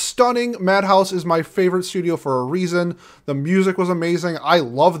animations are stunning. Madhouse is my favorite studio for a reason. The music was amazing. I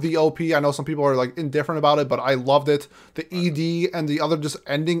love the OP. I know some people are like indifferent about it, but I loved it. The ED and the other just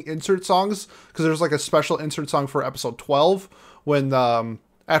ending insert songs, because there's like a special insert song for episode 12 when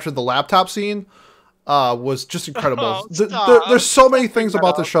after the laptop scene was just incredible. There's so many things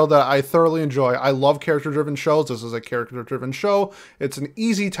about the show that I thoroughly enjoy. I love character-driven shows. This is a character-driven show. It's an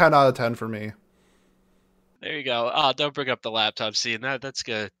easy 10 out of 10 for me. There you go. Don't bring up the laptop scene. That's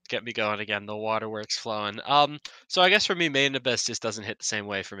gonna get me going again. The waterworks flowing. So I guess for me, Made in Abyss just doesn't hit the same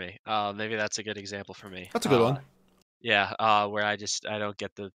way for me. Maybe that's a good example for me. That's a good one. Yeah. Where I don't get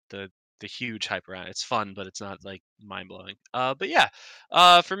the huge hype around it. It's fun, but it's not like mind blowing. But yeah.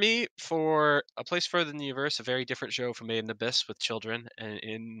 For me, for A Place Further in the Universe, a very different show from Made in Abyss with children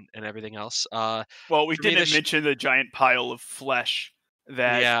and everything else. Well, we didn't mention the giant pile of flesh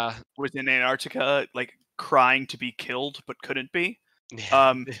that was in Antarctica, like crying to be killed but couldn't be.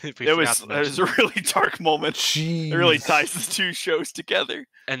 It was a really dark moment. Jeez. It really ties the two shows together.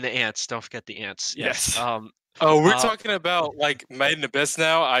 And the ants, don't forget the ants. Yes. Oh, we're talking about like Made in Abyss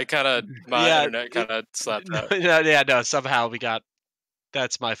now. My internet kind of slapped out. No. Somehow we got.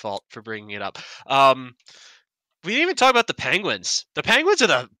 That's my fault for bringing it up. We didn't even talk about the penguins. The penguins are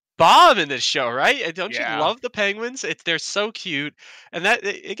the bomb in this show, right? Don't you love the penguins? They're so cute, and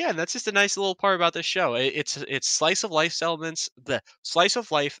again, that's just a nice little part about this show. It's slice of life elements. The slice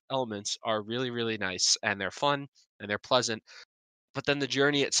of life elements are really really nice, and they're fun and they're pleasant. But then the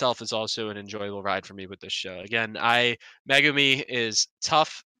journey itself is also an enjoyable ride for me with this show. Again, Megumi is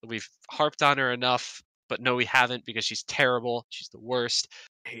tough. We've harped on her enough, but no, we haven't because she's terrible. She's the worst.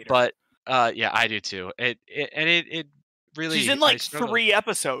 Hate her. But yeah, I do too. It really. She's in like 3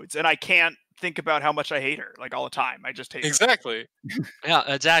 episodes, and I can't think about how much I hate her like all the time. I just hate her. Exactly. Yeah,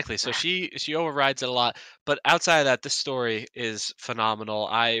 exactly. So she overrides it a lot. But outside of that, this story is phenomenal.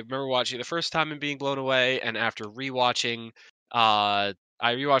 I remember watching it the first time and being blown away, and after rewatching, I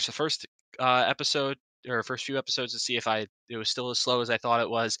rewatched the first episode or first few episodes to see if it was still as slow as I thought it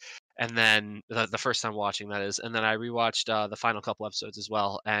was. And then the first time watching, that is, and then I rewatched the final couple episodes as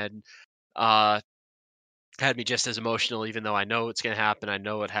well, and had me just as emotional, even though I know it's going to happen. I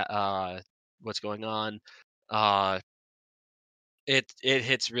know what's going on. It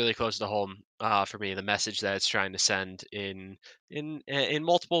hits really close to home for me. The message that it's trying to send in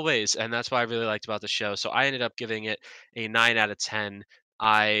multiple ways, and that's what I really liked about the show. So I ended up giving it a 9 out of 10.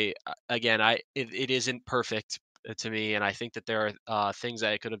 It isn't perfect to me, and I think that there are things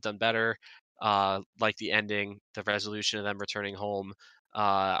that I could have done better, like the ending, the resolution of them returning home.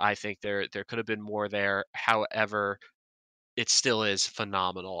 I think there could have been more there. However, it still is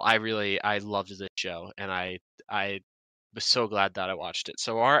phenomenal. I loved this show, and I was so glad that I watched it.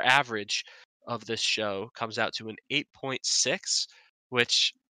 So our average of this show comes out to an 8.6,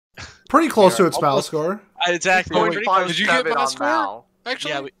 which pretty close to its Mal score. Exactly. Pretty close. Did you get my score?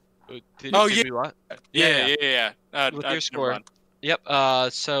 Actually, yeah. Did we what? Yeah. With your score. Yep.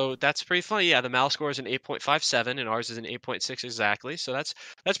 So that's pretty funny. Yeah, the Mal score is an 8.57, and ours is an 8.6 exactly. So that's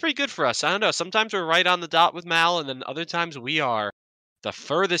pretty good for us. I don't know. Sometimes we're right on the dot with Mal, and then other times we are the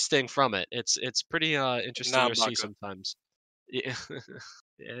furthest thing from it. It's pretty interesting to see sometimes. Yeah.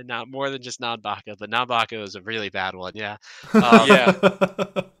 Yeah, not more than just Nanbaka, but Nanbaka was a really bad one. Yeah. Yeah.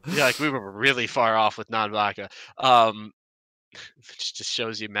 Yeah, like we were really far off with Nanbaka. Which just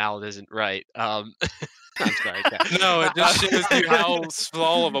shows you Mal isn't right. I'm sorry. No, it just shows you how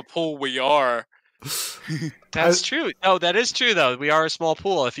small of a pool we are. That's true. No, that is true though. We are a small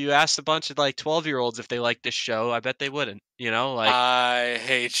pool. If you asked a bunch of like 12-year-olds if they like this show, I bet they wouldn't. You know, like I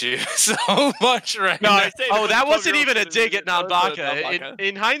hate you so much right now. Oh, that wasn't even a dig at Nanbaka.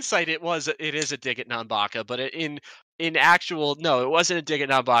 In hindsight, it is a dig at Nanbaka, but in actual, no, it wasn't a dig at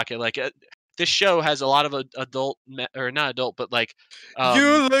Nanbaka. Like this show has a lot of adult, or not adult, but like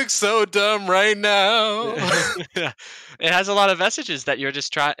you look so dumb right now. It has a lot of messages that you're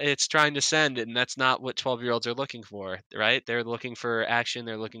just trying to send, and that's not what 12-year-olds are looking for, right? They're looking for action,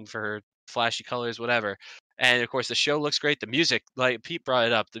 they're looking for flashy colors, whatever. And of course, the show looks great. The music, like Pete brought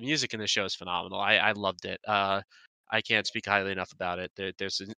it up, the music in the show is phenomenal. I loved it. I can't speak highly enough about it.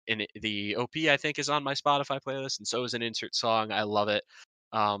 There's the OP I think is on my Spotify playlist, and so is an insert song. I love it.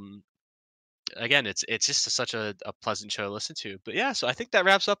 Again, it's just such a pleasant show to listen to. But yeah, so I think that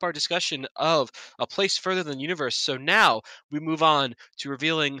wraps up our discussion of A Place Further Than the Universe. So now we move on to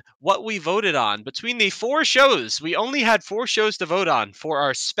revealing what we voted on. Between the 4 shows, we only had 4 shows to vote on for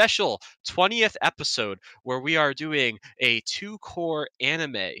our special 20th episode, where we are doing a 2-core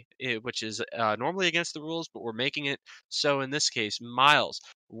anime, which is normally against the rules, but we're making it so in this case. Miles,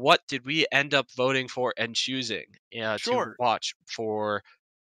 what did we end up voting for and choosing to watch for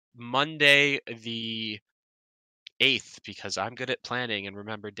Monday the 8th, because I'm good at planning and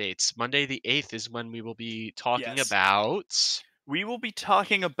remember dates. Monday the 8th is when we will be talking about... We will be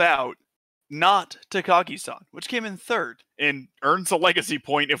talking about not Takagi-san, which came in 3rd and earns a legacy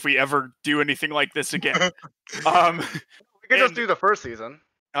point if we ever do anything like this again. We could just do the first season.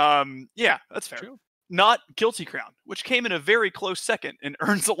 Yeah, that's fair. True. Not Guilty Crown, which came in a very close 2nd and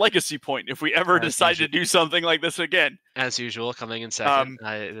earns a legacy point if we ever decide to do something like this again. As usual, coming in 2nd.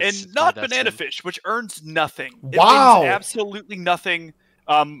 And not Banana Fish, which earns nothing. Wow. It means absolutely nothing.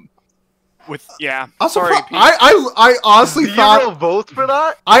 Sorry, Pete. I honestly thought... 0 votes for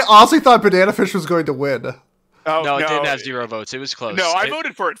that? I honestly thought Banana Fish was going to win. Oh, no, it didn't have 0 votes. It was close. No, I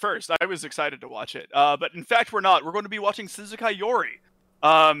voted for it first. I was excited to watch it. But in fact, we're not. We're going to be watching Suzukai Yori.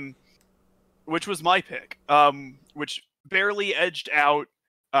 Which was my pick, which barely edged out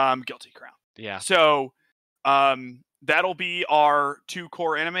Guilty Crown. Yeah. So that'll be our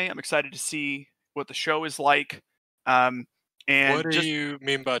 2-core anime. I'm excited to see what the show is like. And what do you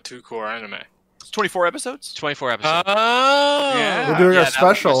mean by 2-core anime? 24 episodes. 24 episodes. Oh, Yeah. We're doing Yeah, our that was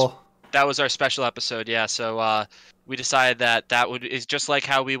special. That was our special episode, yeah. So we decided that is just like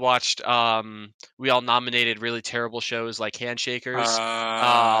how we watched. We all nominated really terrible shows like Handshakers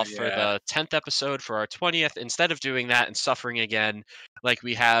for the 10th episode for our 20th. Instead of doing that and suffering again, like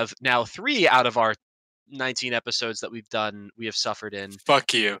we have now 3 out of our 19 episodes that we've done, we have suffered in.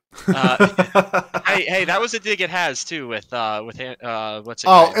 Fuck you. Hey, that was a dig it has too with what's it? Oh,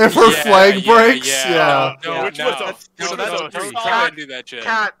 called? if her flag breaks, yeah. No, Which no, was a- no, so no, that's no, a dude, three. can't do that shit.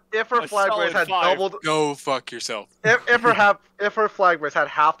 Cat, if her A flag solid breaks had 5. doubled, Go fuck yourself. if her flag breaks had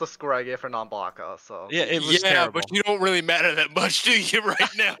half the score I gave for non-Baka, so Yeah, it was Yeah, terrible. but you don't really matter that much, do you, right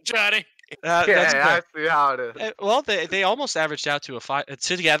now, Johnny? That's yeah, fair. I see how it is. Well, they almost averaged out to a 5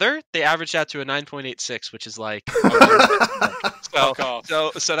 together. They averaged out to a 9.86, which is like Fuck off.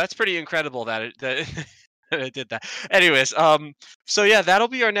 so that's pretty incredible that it did that. Anyways, so yeah, that'll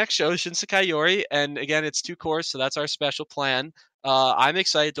be our next show, Shinsekai Yori, and again, it's 2 course, so that's our special plan. I'm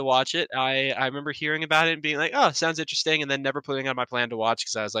excited to watch it. I remember hearing about it and being like, oh, sounds interesting, and then never putting on my plan to watch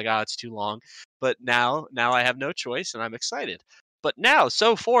because I was like, oh, it's too long. But now I have no choice, and I'm excited. But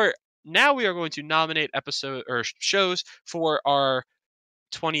now we are going to nominate episode or shows for our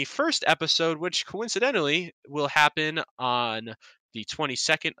 21st episode, which coincidentally will happen on the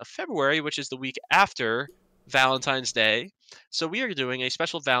 22nd of February, which is the week after Valentine's Day. So we are doing a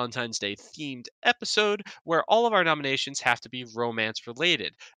special Valentine's Day themed episode where all of our nominations have to be romance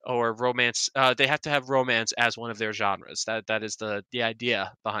related or romance. They have to have romance as one of their genres. That is the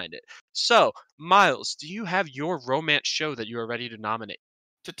idea behind it. So, Miles, do you have your romance show that you are ready to nominate?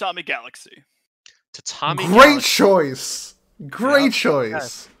 Tatami Galaxy. Tatami Great Galaxy. choice. Great Yep.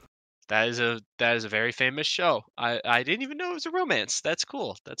 choice. That is a very famous show. I didn't even know it was a romance. That's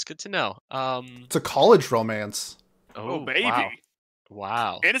cool. That's good to know. It's a college romance. Oh, baby.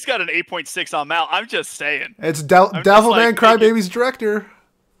 Wow. And it's got an 8.6 on Mal. I'm just saying. It's I'm Devilman just like, Crybaby's director.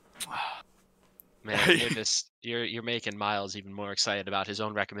 Man, you're making Miles even more excited about his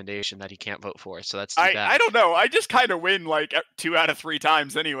own recommendation that he can't vote for. So that's too bad. I don't know. I just kind of win like 2 out of 3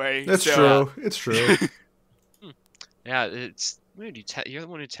 times anyway. It's so, true. It's true. Yeah, you're the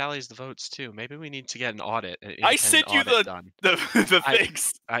one who tallies the votes too. Maybe we need to get an audit. I sent you done. the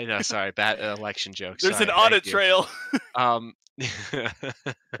things. I know. Sorry, bad election joke. There's Sorry, an audit thank you. trail.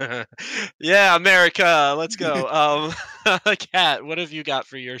 Yeah, America, let's go. Kat, what have you got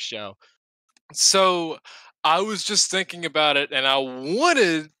for your show? So I was just thinking about it, and I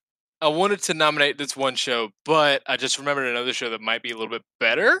wanted to nominate this one show, but I just remembered another show that might be a little bit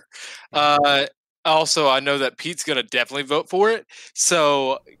better. Also, I know that Pete's gonna definitely vote for it,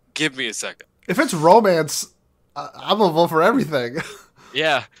 so give me a second. If it's romance, I'm gonna vote for everything.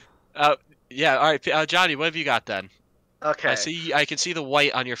 Yeah, yeah. All right, Johnny, what have you got then? Okay. I can see the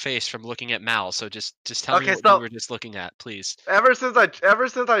white on your face from looking at Mal. So just tell me Okay, what so- you were just looking at, please. Ever since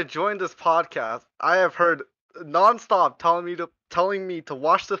I joined this podcast, I have heard nonstop telling me to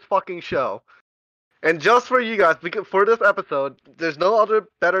watch this fucking show. And just for you guys, for this episode, there's no other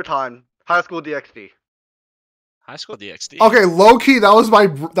better time. High School DxD. High School DxD. Okay, low key, that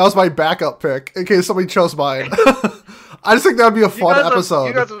was my backup pick in case somebody chose mine. I just think that'd be a fun episode.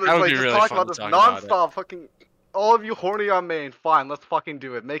 You guys are That would like, be just really talk fun about to this talk about it. nonstop. Fucking all of you horny on main. Fine, let's fucking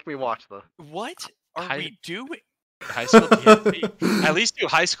do it. Make me watch the. What are Hi- we doing? High School DxD. At least do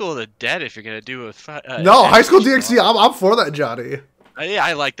High School of the Dead if you're gonna do a. No, High School DxD. I'm for that, Johnny. Yeah,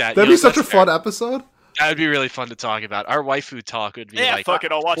 I like that. That'd You be know, such a that's fair. fun episode. That would be really fun to talk about. Our waifu talk would be Yeah, like fuck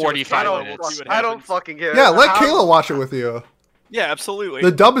it. I'll watch it. 45 I don't. minutes. See what I don't happens. fucking care. Yeah, let House- Kayla watch it with you. Yeah, absolutely.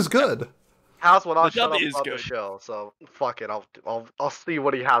 The dub is good. House will not The shut dub up is about the good. show, so fuck it. I'll see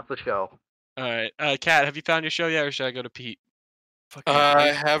what he has to show. All right, Kat, have you found your show yet, or should I go to Pete? I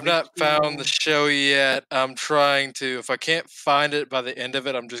have not found the show yet. I'm trying to. If I can't find it by the end of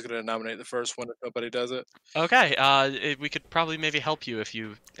it, I'm just gonna nominate the first one if nobody does it. Okay, we could probably maybe help you if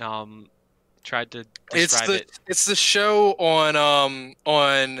you tried to describe it. It's the show on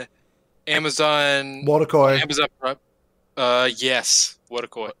Amazon Wodakoi. Amazon Prime. Yes,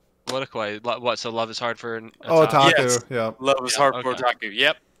 Wodakoi. What a quite. What? So love is hard for an Oh, otaku? Otaku. Yes. Yeah. Love is Yeah, hardcore okay. otaku.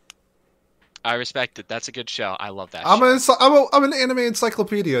 Yep. I respect it. That's a good show. I love that. I'm show. I'm an anime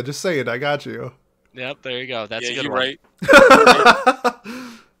encyclopedia. Just say it. I got you. Yep, there you go. That's yeah, a good you're one. right.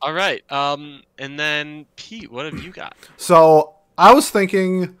 All right. And then Pete, what have you got? So I was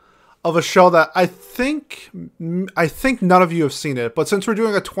thinking of a show that I think none of you have seen it, but since we're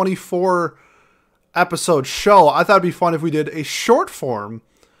doing a 24 episode show, I thought it'd be fun if we did a short form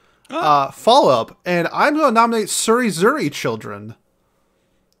follow up, and I'm going to nominate Surizuri Children.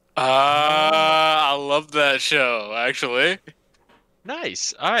 I love that show. Actually,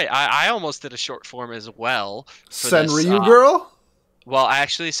 Nice. All right. I almost did a short form as well. For this, Senryu girl? Well,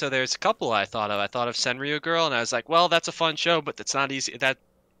 actually, so there's a couple I thought of. I thought of Senryu Girl, and I was like, well, that's a fun show, but that's not easy.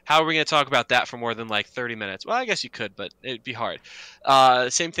 How are we going to talk about that for more than like 30 minutes? Well, I guess you could, but it'd be hard.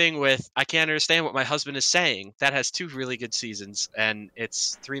 Same thing with I Can't Understand What My Husband Is Saying. That has 2 really good seasons, and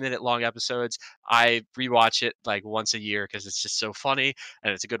it's 3-minute long episodes. I rewatch it like once a year because it's just so funny,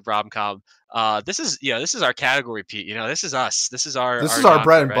 and it's a good rom-com. This is our category, Pete. This is us. This is our Our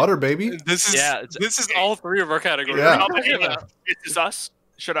bread and right? butter, baby. This is all 3 of our categories. Yeah. This is us.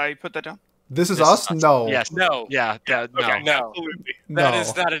 Should I put that down? This is This us? is us. No. Yes. No. Yeah. No. Okay, No. absolutely. That No.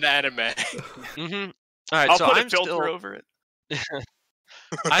 is not an anime. Mm-hmm. All right. I'll so put I'm a filter still. over it.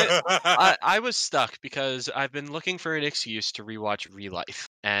 I was stuck because I've been looking for an excuse to rewatch Real Life,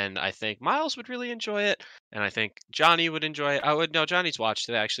 and I think Miles would really enjoy it, and I think Johnny would enjoy it. No, Johnny's watched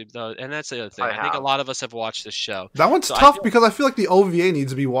it actually, though, and that's the other thing. I think a lot of us have watched this show. That one's So I tough feel- because I feel like the OVA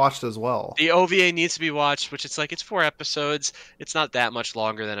needs to be watched as well. The OVA needs to be watched, which it's 4 episodes. It's not that much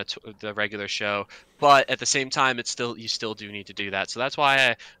longer than the regular show, but at the same time, you still do need to do that. So that's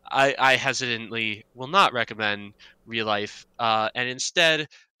why I hesitantly will not recommend Real Life, and instead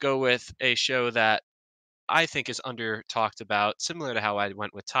go with a show that I think is under talked about, similar to how I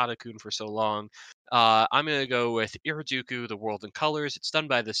went with Tadakun for so long. I'm going to go with Iraduku, The World in Colors. It's done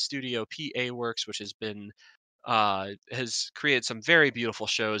by the studio PA Works, which has created some very beautiful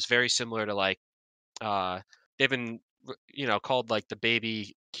shows, very similar to they've been called like the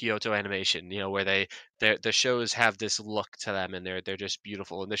baby Kyoto animation, where the shows have this look to them and they're just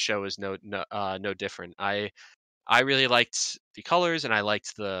beautiful, and the show is no different. I really liked the colors, and I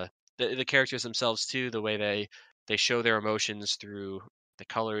liked the characters themselves too, the way they show their emotions through the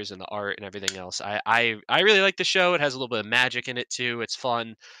colors and the art and everything else. I really like the show. It has a little bit of magic in it too. It's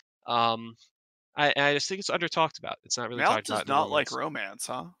fun. I just think it's under talked about. It's not really Mel talked does about. in the not like romance. romance,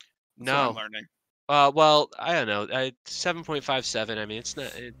 huh? That's what No. I'm learning. Well, I don't know. 7.57. I mean, it's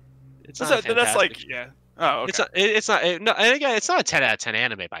not. It's not. That's fantastic. like, yeah. Oh, okay. It's not. No, and again, it's not a 10 out of 10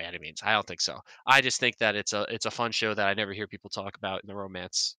 anime by any means. I don't think so. I just think that it's a fun show that I never hear people talk about in the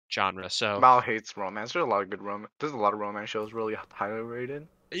romance genre. So Mal hates romance. There's a lot of good romance. There's a lot of romance shows really highly rated.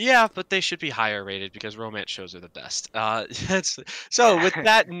 yeah, but they should be higher rated because romance shows are the best. So with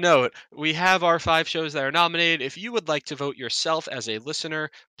that note, we have our 5 shows that are nominated. If you would like to vote yourself as a listener,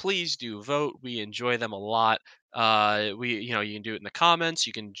 please do vote. We enjoy them a lot. You can do it in the comments.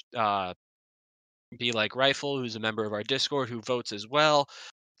 You can be like Rifle, who's a member of our Discord, who votes as well.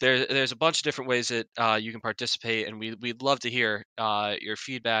 There's a bunch of different ways that you can participate, and we'd love to hear your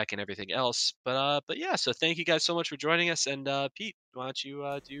feedback and everything else. But yeah, so thank you guys so much for joining us. And Pete, why don't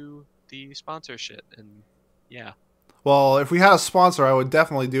you do the sponsorship? And yeah, Well, if we had a sponsor, I would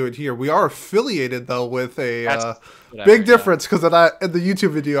definitely do it here. We are affiliated, though, with a whatever, big yeah. difference, because in the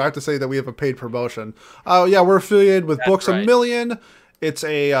YouTube video, I have to say that we have a paid promotion. Yeah, we're affiliated with That's Books right. A Million. It's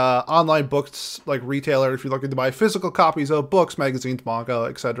a online books retailer. If you're looking to buy physical copies of books, magazines, manga,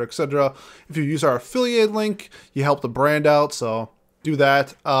 etc., etc. If you use our affiliate link, you help the brand out. So do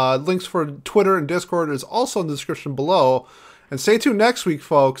that. Links for Twitter and Discord is also in the description below. And stay tuned next week,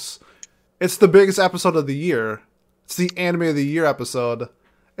 folks. It's the biggest episode of the year. It's the Anime of the Year episode.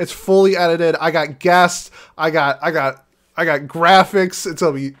 It's fully edited. I got guests. I got graphics. It's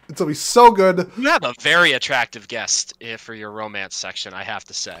gonna be so good. You have a very attractive guest for your romance section, I have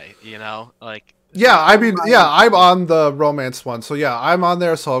to say. Yeah, I mean, yeah, I'm on the romance one, so yeah, I'm on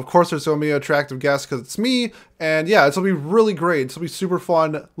there. So of course there's gonna be an attractive guest because it's me, and yeah, it's gonna be really great. It's gonna be super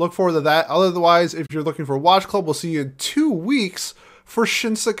fun. Look forward to that. Otherwise, if you're looking for Watch Club, we'll see you in 2 weeks for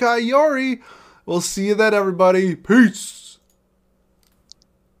Shinsekai Yori. We'll see you then, everybody. Peace.